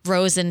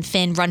Rose and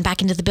Finn run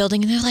back into the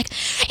building and they're like,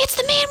 it's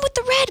the man with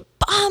the red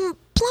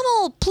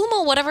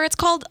plumo, whatever it's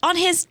called, on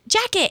his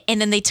jacket.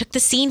 And then they took the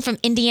scene from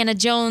Indiana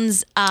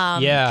Jones.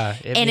 Yeah,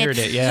 it and mirrored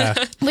it. Yeah,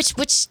 Which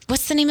what's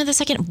the name of the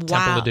second?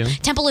 Wow. of Doom.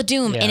 Temple of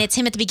Doom. Yeah. And it's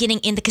him at the beginning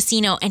in the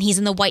casino and he's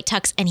in the white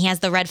tux and he has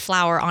the red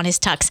flower on his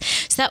tux.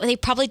 So that they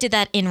probably did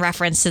that in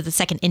reference to the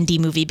second indie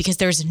movie because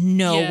there's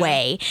no Yeah.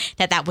 way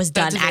that was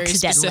done That's very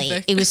accidentally.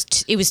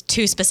 specific. It was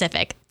too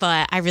specific,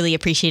 but I really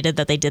appreciated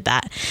that they did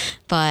that.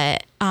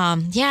 But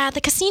yeah,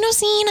 the casino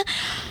scene.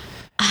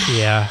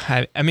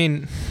 yeah. I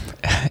mean,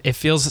 it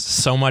feels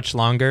so much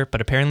longer,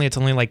 but apparently it's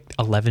only like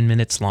 11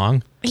 minutes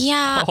long.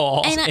 Yeah.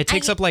 And It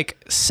takes up like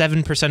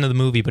 7% of the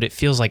movie, but it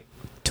feels like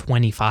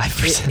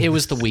 25%. It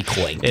was the weak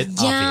link, Yeah,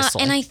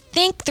 obviously. and I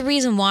think the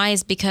reason why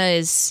is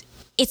because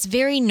it's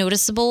very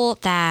noticeable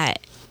that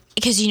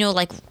because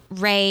like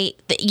Rey,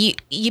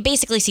 you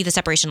basically see the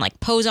separation. Like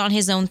Poe's on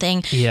his own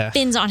thing, Yeah.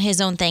 Finn's on his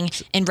own thing,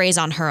 and Rey's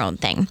on her own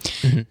thing.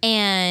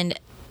 And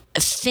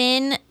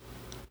Finn,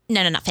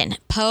 no, not Finn.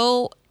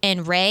 Poe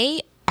and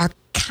Rey are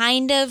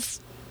kind of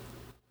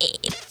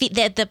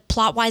the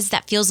plot wise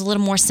that feels a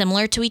little more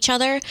similar to each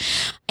other,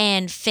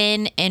 and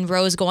Finn and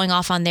Rose going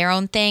off on their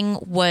own thing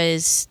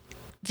was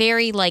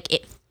very like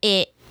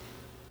it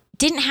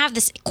didn't have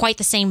this quite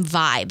the same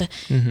vibe.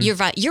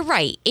 You're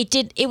right.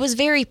 It was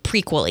very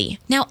prequel-y.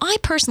 Now, I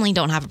personally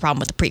don't have a problem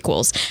with the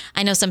prequels.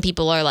 I know some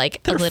people are like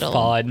a little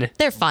fun.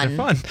 They're fun.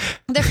 Fun.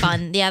 They're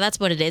fun. Yeah,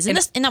 that's what it is. And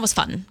that was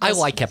fun. I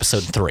like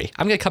episode 3.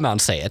 I'm going to come out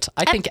and say it.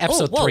 I think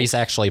episode whoa. 3 is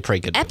actually a pretty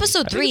good movie.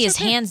 Episode 3 is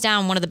hands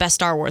down one of the best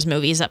Star Wars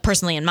movies,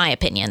 personally, in my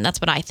opinion. That's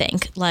what I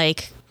think.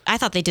 Like, I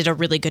thought they did a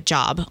really good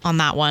job on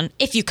that one.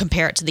 If you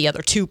compare it to the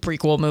other 2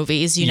 prequel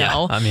movies, you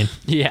know. I mean,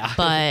 Yeah.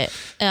 But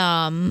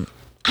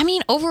I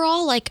mean,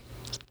 overall, like,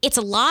 it's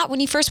a lot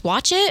when you first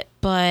watch it,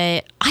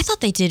 but I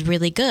thought they did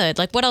really good.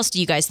 Like, what else do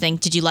you guys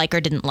think? Did you like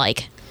or didn't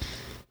like?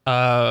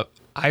 I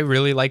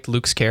really liked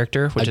Luke's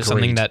character, which is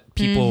something Agreed. that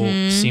people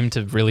seem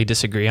to really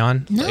disagree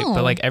on. No.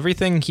 But like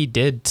everything he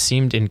did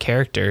seemed in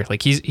character.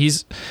 Like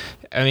he's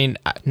I mean,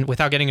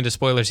 without getting into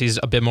spoilers, he's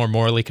a bit more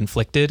morally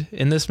conflicted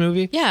in this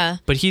movie. Yeah.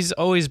 But he's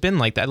always been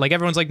like that. Like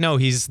everyone's like, no,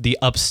 he's the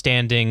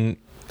upstanding,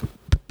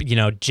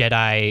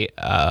 Jedi.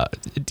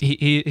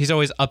 He's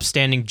always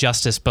upstanding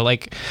justice. But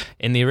like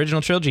in the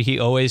original trilogy, he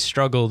always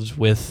struggled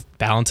with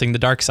balancing the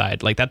dark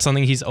side. Like that's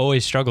something he's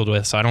always struggled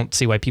with. So I don't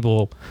see why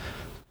people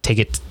take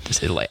it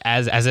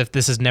as if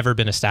this has never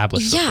been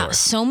established Yeah, before.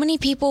 so many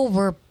people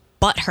were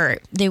butthurt.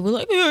 They were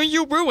like, "Oh,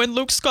 you ruined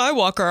Luke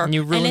Skywalker.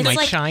 You ruined And it's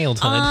my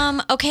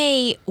childhood."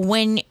 Okay,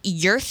 when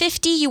you're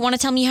 50, you want to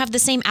tell me you have the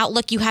same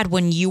outlook you had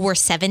when you were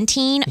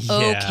 17?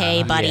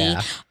 Okay, buddy.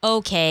 yeah.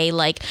 Okay,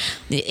 like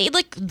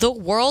the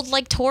world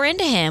like tore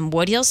into him.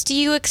 What else do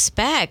you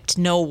expect?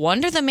 No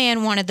wonder the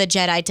man wanted the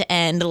Jedi to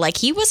end. Like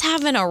he was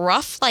having a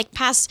rough like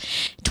past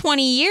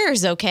 20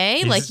 years,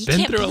 okay? Like you been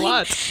can't through a blame,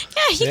 lot.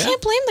 Yeah, you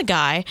can't blame the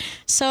guy.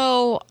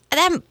 So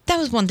that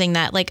was one thing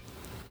that like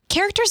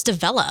characters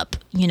develop,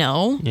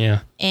 Yeah.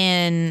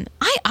 and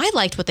I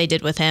liked what they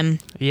did with him.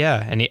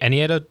 Yeah. And he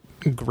had a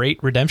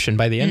great redemption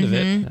by the end of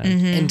it.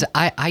 And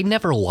I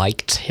never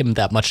liked him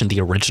that much in the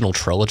original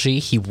trilogy.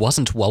 He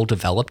wasn't well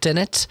developed in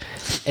it.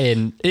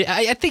 And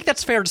I think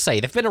that's fair to say.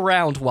 They've been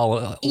around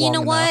long You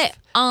know enough.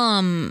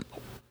 what?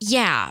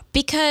 Yeah,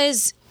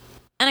 because,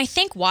 and I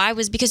think why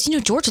was because,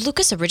 George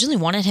Lucas originally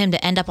wanted him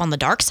to end up on the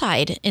dark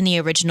side in the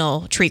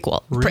original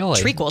trequel. Really?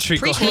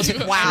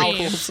 Prequels.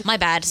 Wow. My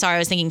bad. Sorry, I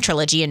was thinking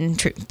trilogy and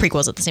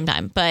prequels at the same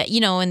time. But,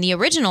 in the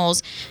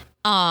originals,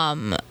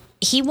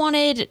 he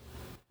wanted,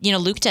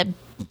 Luke to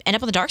end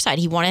up on the dark side.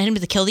 He wanted him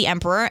to kill the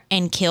Emperor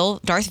and kill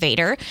Darth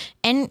Vader,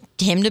 and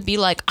him to be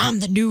like, I'm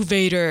the new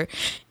Vader.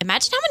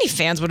 Imagine how many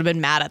fans would have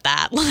been mad at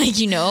that. Like,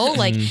 you know,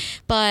 like,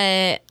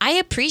 but I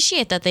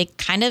appreciate that they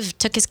kind of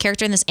took his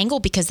character in this angle,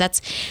 because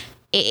that's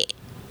it.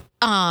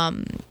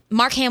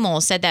 Mark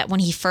Hamill said that when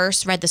he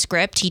first read the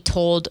script, he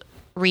told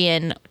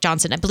Rian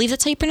Johnson, I believe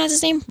that's how you pronounce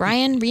his name,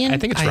 Rian. I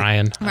think it's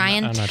Ryan.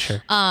 Ryan. I'm not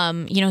sure.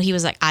 You know, he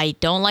was like, I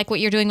don't like what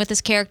you're doing with this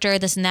character,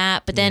 this and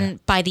that. But then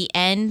by the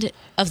end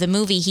of the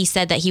movie, he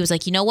said that he was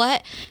like, you know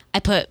what? I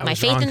put my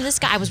faith wrong. in this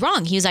guy. I was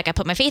wrong. He was like, I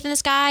put my faith in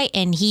this guy,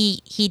 and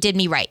he did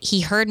me right.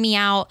 He heard me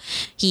out.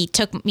 He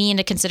took me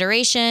into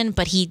consideration,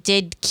 but he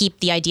did keep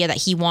the idea that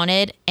he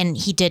wanted, and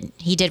he did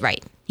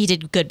right. He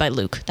did good by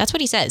Luke. That's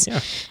what he says. Yeah.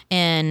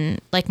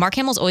 And like, Mark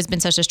Hamill's always been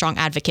such a strong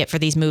advocate for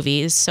these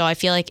movies. So I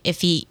feel like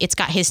if it's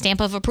got his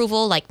stamp of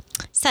approval, like,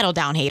 settle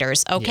down,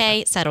 haters.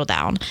 Okay, settle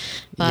down.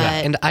 But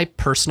And I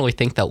personally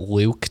think that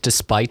Luke,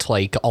 despite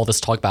like all this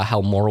talk about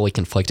how morally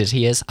conflicted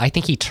he is, I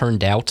think he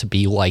turned out to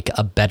be like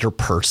a better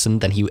person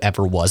than he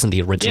ever was in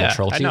the original Yeah,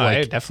 trilogy. I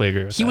Like, definitely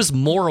agree with he that. was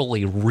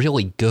morally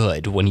really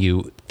good when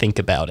you think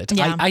about it.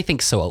 Yeah. I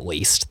think so, at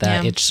least,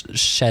 that Yeah. it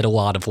shed a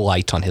lot of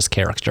light on his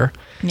character.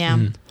 yeah.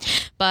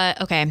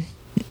 But okay,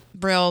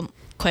 real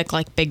quick,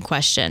 like, big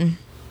question.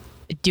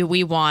 Do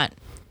we want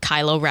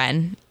Kylo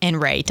Ren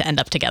and Rey to end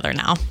up together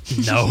now?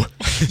 No.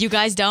 You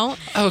guys don't?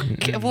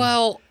 Okay,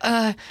 well,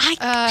 I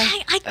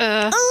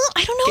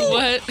don't know.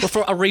 What?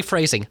 for a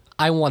rephrasing,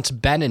 I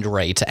want Ben and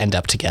Rey to end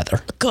up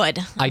together. Good.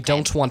 I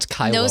don't want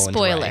Kylo No and Rey.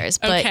 spoilers,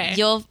 but Okay.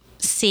 you'll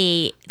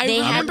see. They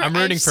I have remember I'm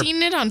rooting I've for-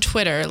 seen it on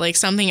Twitter, like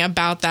something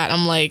about that.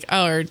 I'm like,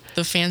 oh, are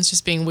the fans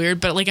just being weird?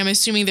 But like, I'm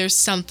assuming there's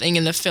something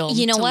in the film.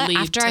 You know to what? lead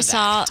After to I that.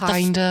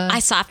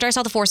 saw after I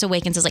saw The Force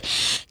Awakens, I was like,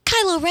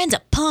 Kylo Ren's a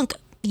punk,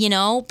 you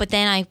know. But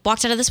then I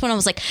walked out of this one, I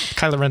was like,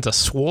 Kylo Ren's a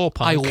swole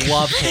I punk.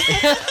 love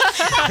him.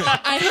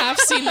 I have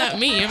seen that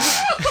meme.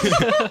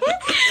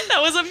 that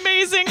was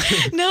amazing.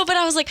 No, but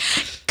I was like,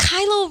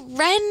 Kylo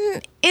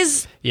Ren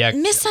is Yeah,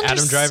 misunderstood.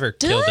 Adam Driver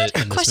killed it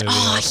in this Question- movie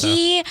Oh,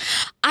 also.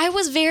 I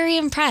was very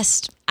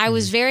impressed. I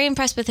was very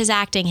impressed with his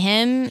acting.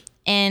 Him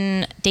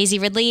and Daisy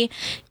Ridley,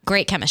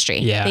 great chemistry.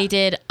 Yeah. They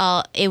did.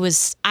 I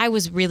was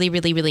really,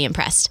 really, really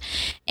impressed,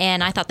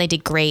 and I thought they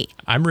did great.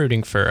 I'm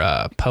rooting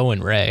for Poe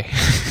and Rey.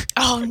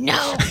 Oh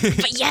no,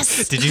 but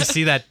yes. Did you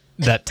see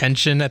that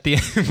tension at the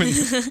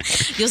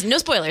end? No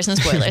spoilers. No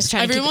spoilers.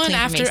 Trying to keep it Everyone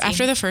clean for Macy.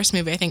 after the first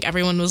movie, I think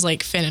everyone was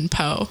like Finn and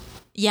Poe.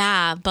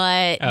 Yeah,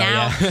 but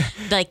now, yeah.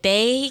 like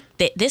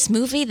this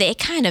movie, they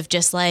kind of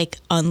just like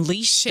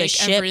unleash the Shake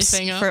ships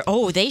everything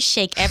up. they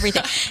shake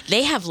everything.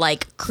 They have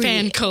like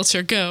Fan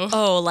culture,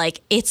 go. like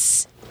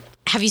it's.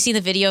 Have you seen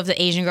the video of the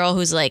Asian girl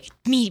who's like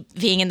me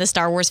being in the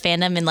Star Wars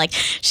fandom, and like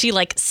she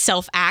like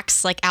self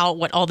acts like out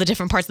what all the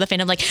different parts of the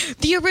fandom, like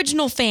the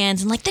original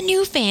fans and like the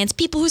new fans,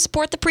 people who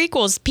support the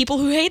prequels, people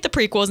who hate the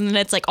prequels, and then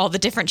it's like all the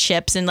different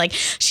ships, and like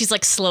she's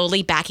like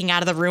slowly backing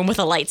out of the room with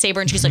a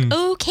lightsaber, and she's like,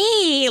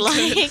 okay,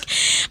 like,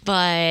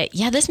 but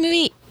yeah, this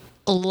movie,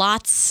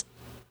 lots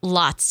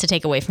to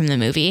take away from the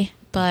movie,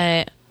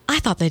 but I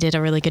thought they did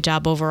a really good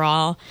job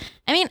overall.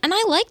 I mean, and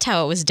I liked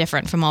how it was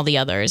different from all the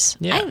others.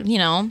 Yeah.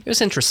 It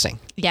was interesting.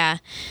 Yeah.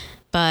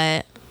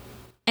 But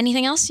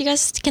anything else you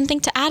guys can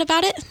think to add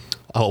about it?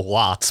 Oh,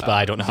 lots, but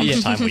I don't know how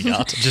much time we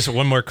got. Just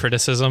one more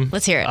criticism.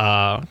 Let's hear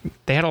it.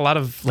 They had a lot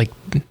of like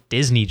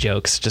Disney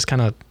jokes just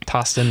kind of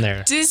tossed in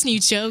there. Disney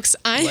jokes.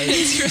 I'm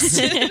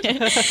interested.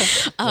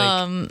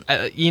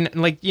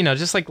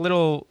 Just like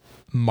little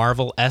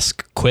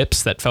Marvel-esque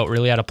quips that felt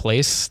really out of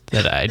place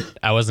that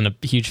I wasn't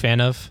a huge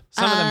fan of.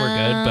 Some of them were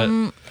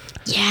good,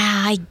 but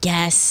Yeah, I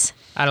guess.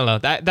 I don't know.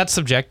 That's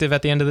subjective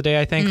at the end of the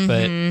day, I think.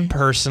 But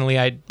personally,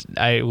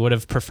 I would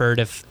have preferred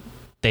if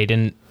they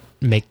didn't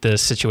make the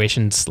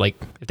situations like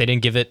if they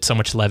didn't give it so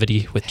much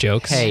levity with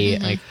jokes. Hey,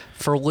 like,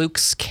 for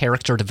Luke's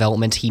character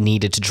development, he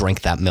needed to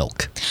drink that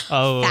milk.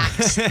 Oh,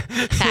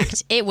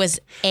 Fact. It was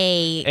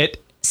a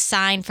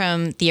sign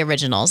from the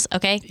originals,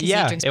 okay? 'Cause he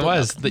yeah, drinks it blue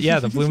was.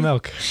 The blue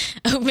milk.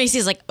 milk.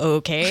 Macy's like,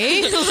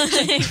 okay.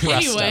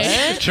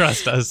 Anyway,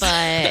 Trust us.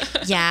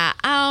 But yeah,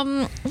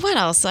 what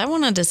else? I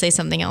wanted to say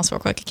something else real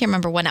quick. I can't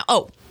remember what now.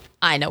 Oh,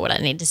 I know what I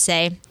need to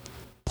say.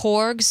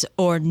 Porgs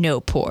or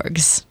no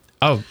porgs?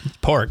 Oh,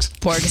 porgs.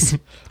 Porgs.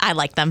 I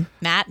like them.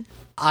 Matt?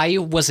 I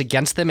was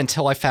against them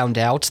until I found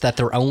out that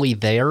they're only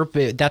there,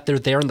 that they're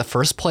there in the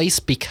first place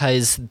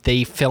because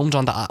they filmed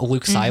on the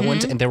Luke's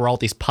Island and there were all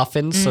these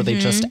puffins, so they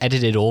just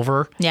edited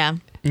over Yeah.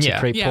 to Yeah.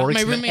 create yeah, porgs.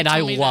 my roommate and I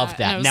told me love that.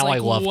 that. And Now was I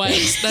like, love what?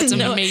 that. That's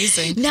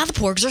amazing. Now the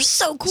porgs are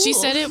so cool. She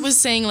said it was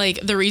saying like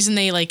the reason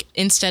they like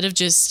instead of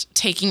just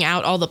taking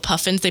out all the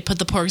puffins, they put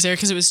the porgs there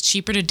because it was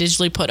cheaper to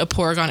digitally put a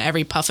porg on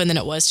every puffin than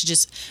it was to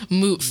just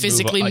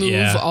physically move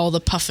yeah. all the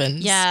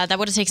puffins. Yeah, that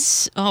would have taken.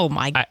 Oh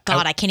my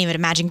God, I can't even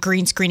imagine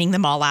green screening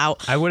them all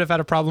out. I would have had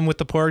a problem with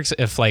the porgs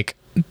if like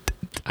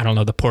I don't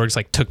know, the Porgs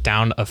like took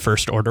down a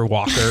First Order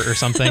walker or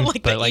something.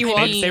 Like but the like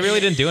Ewoks. they really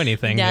didn't do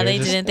anything. Yeah, they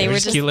were didn't. They were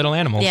just cute little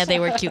animals. Yeah, they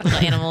were cute little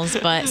animals.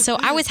 But so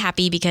I was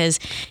happy because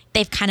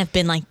they've kind of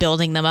been like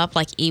building them up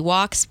like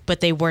Ewoks, but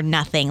they were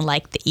nothing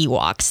like the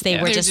Ewoks. They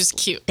were They're just just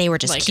cute. They were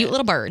just Like cute it.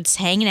 litting birds,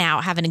 hanging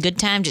out, having a good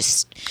time,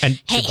 just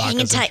And hanging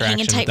Chewbacca's tight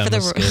interaction for with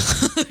them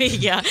was the.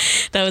 Yeah,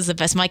 that was the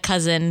best. My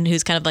cousin,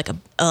 who's kind of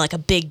like a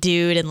big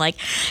dude, and like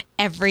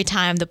every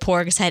time the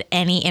Porgs had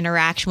any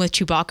interaction with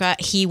Chewbacca,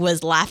 he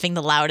was laughing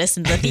the loudest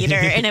in the theater,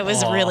 and it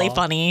was really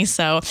funny.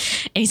 So, and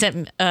he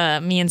sent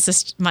me and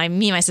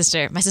my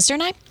sister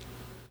and I.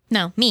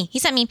 No, me. He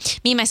sent me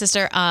and my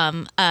sister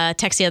a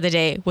text the other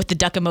day with the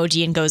duck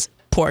emoji and goes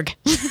Porg.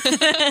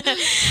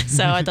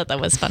 So I thought that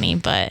was funny.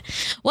 But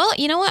well,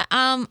 you know what?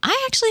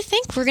 I actually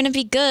think we're gonna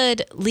be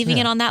good leaving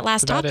it on that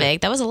last about topic.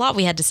 it. That was a lot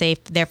we had to say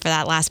there for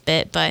that last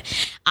bit. But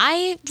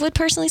I would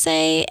personally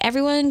say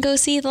everyone go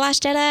see The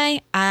Last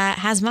Jedi.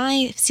 Has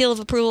my seal of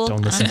approval.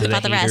 Don't listen to the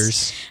about haters.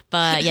 rest.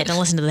 But yeah, don't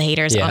listen to the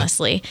haters, Yeah.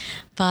 honestly.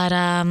 But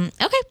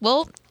okay,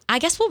 well, I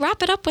guess we'll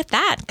wrap it up with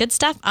that. Good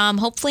stuff.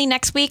 Hopefully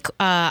next week,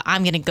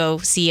 I'm going to go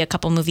see a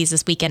couple movies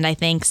this weekend, I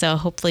think. So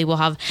hopefully we'll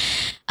have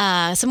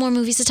some more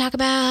movies to talk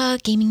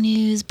about, gaming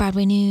news,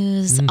 Broadway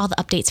news, all the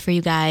updates for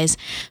you guys.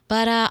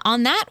 But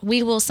on that,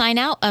 we will sign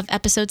out of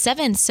episode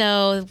 7.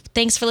 So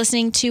thanks for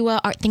listening to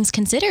Art Things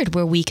Considered,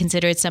 where we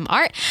considered some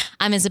art.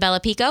 I'm Isabella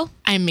Pico.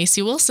 I'm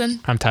Macy Wilson.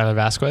 I'm Tyler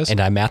Vasquez. And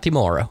I'm Matthew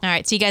Morrow. All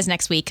right, see you guys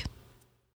next week.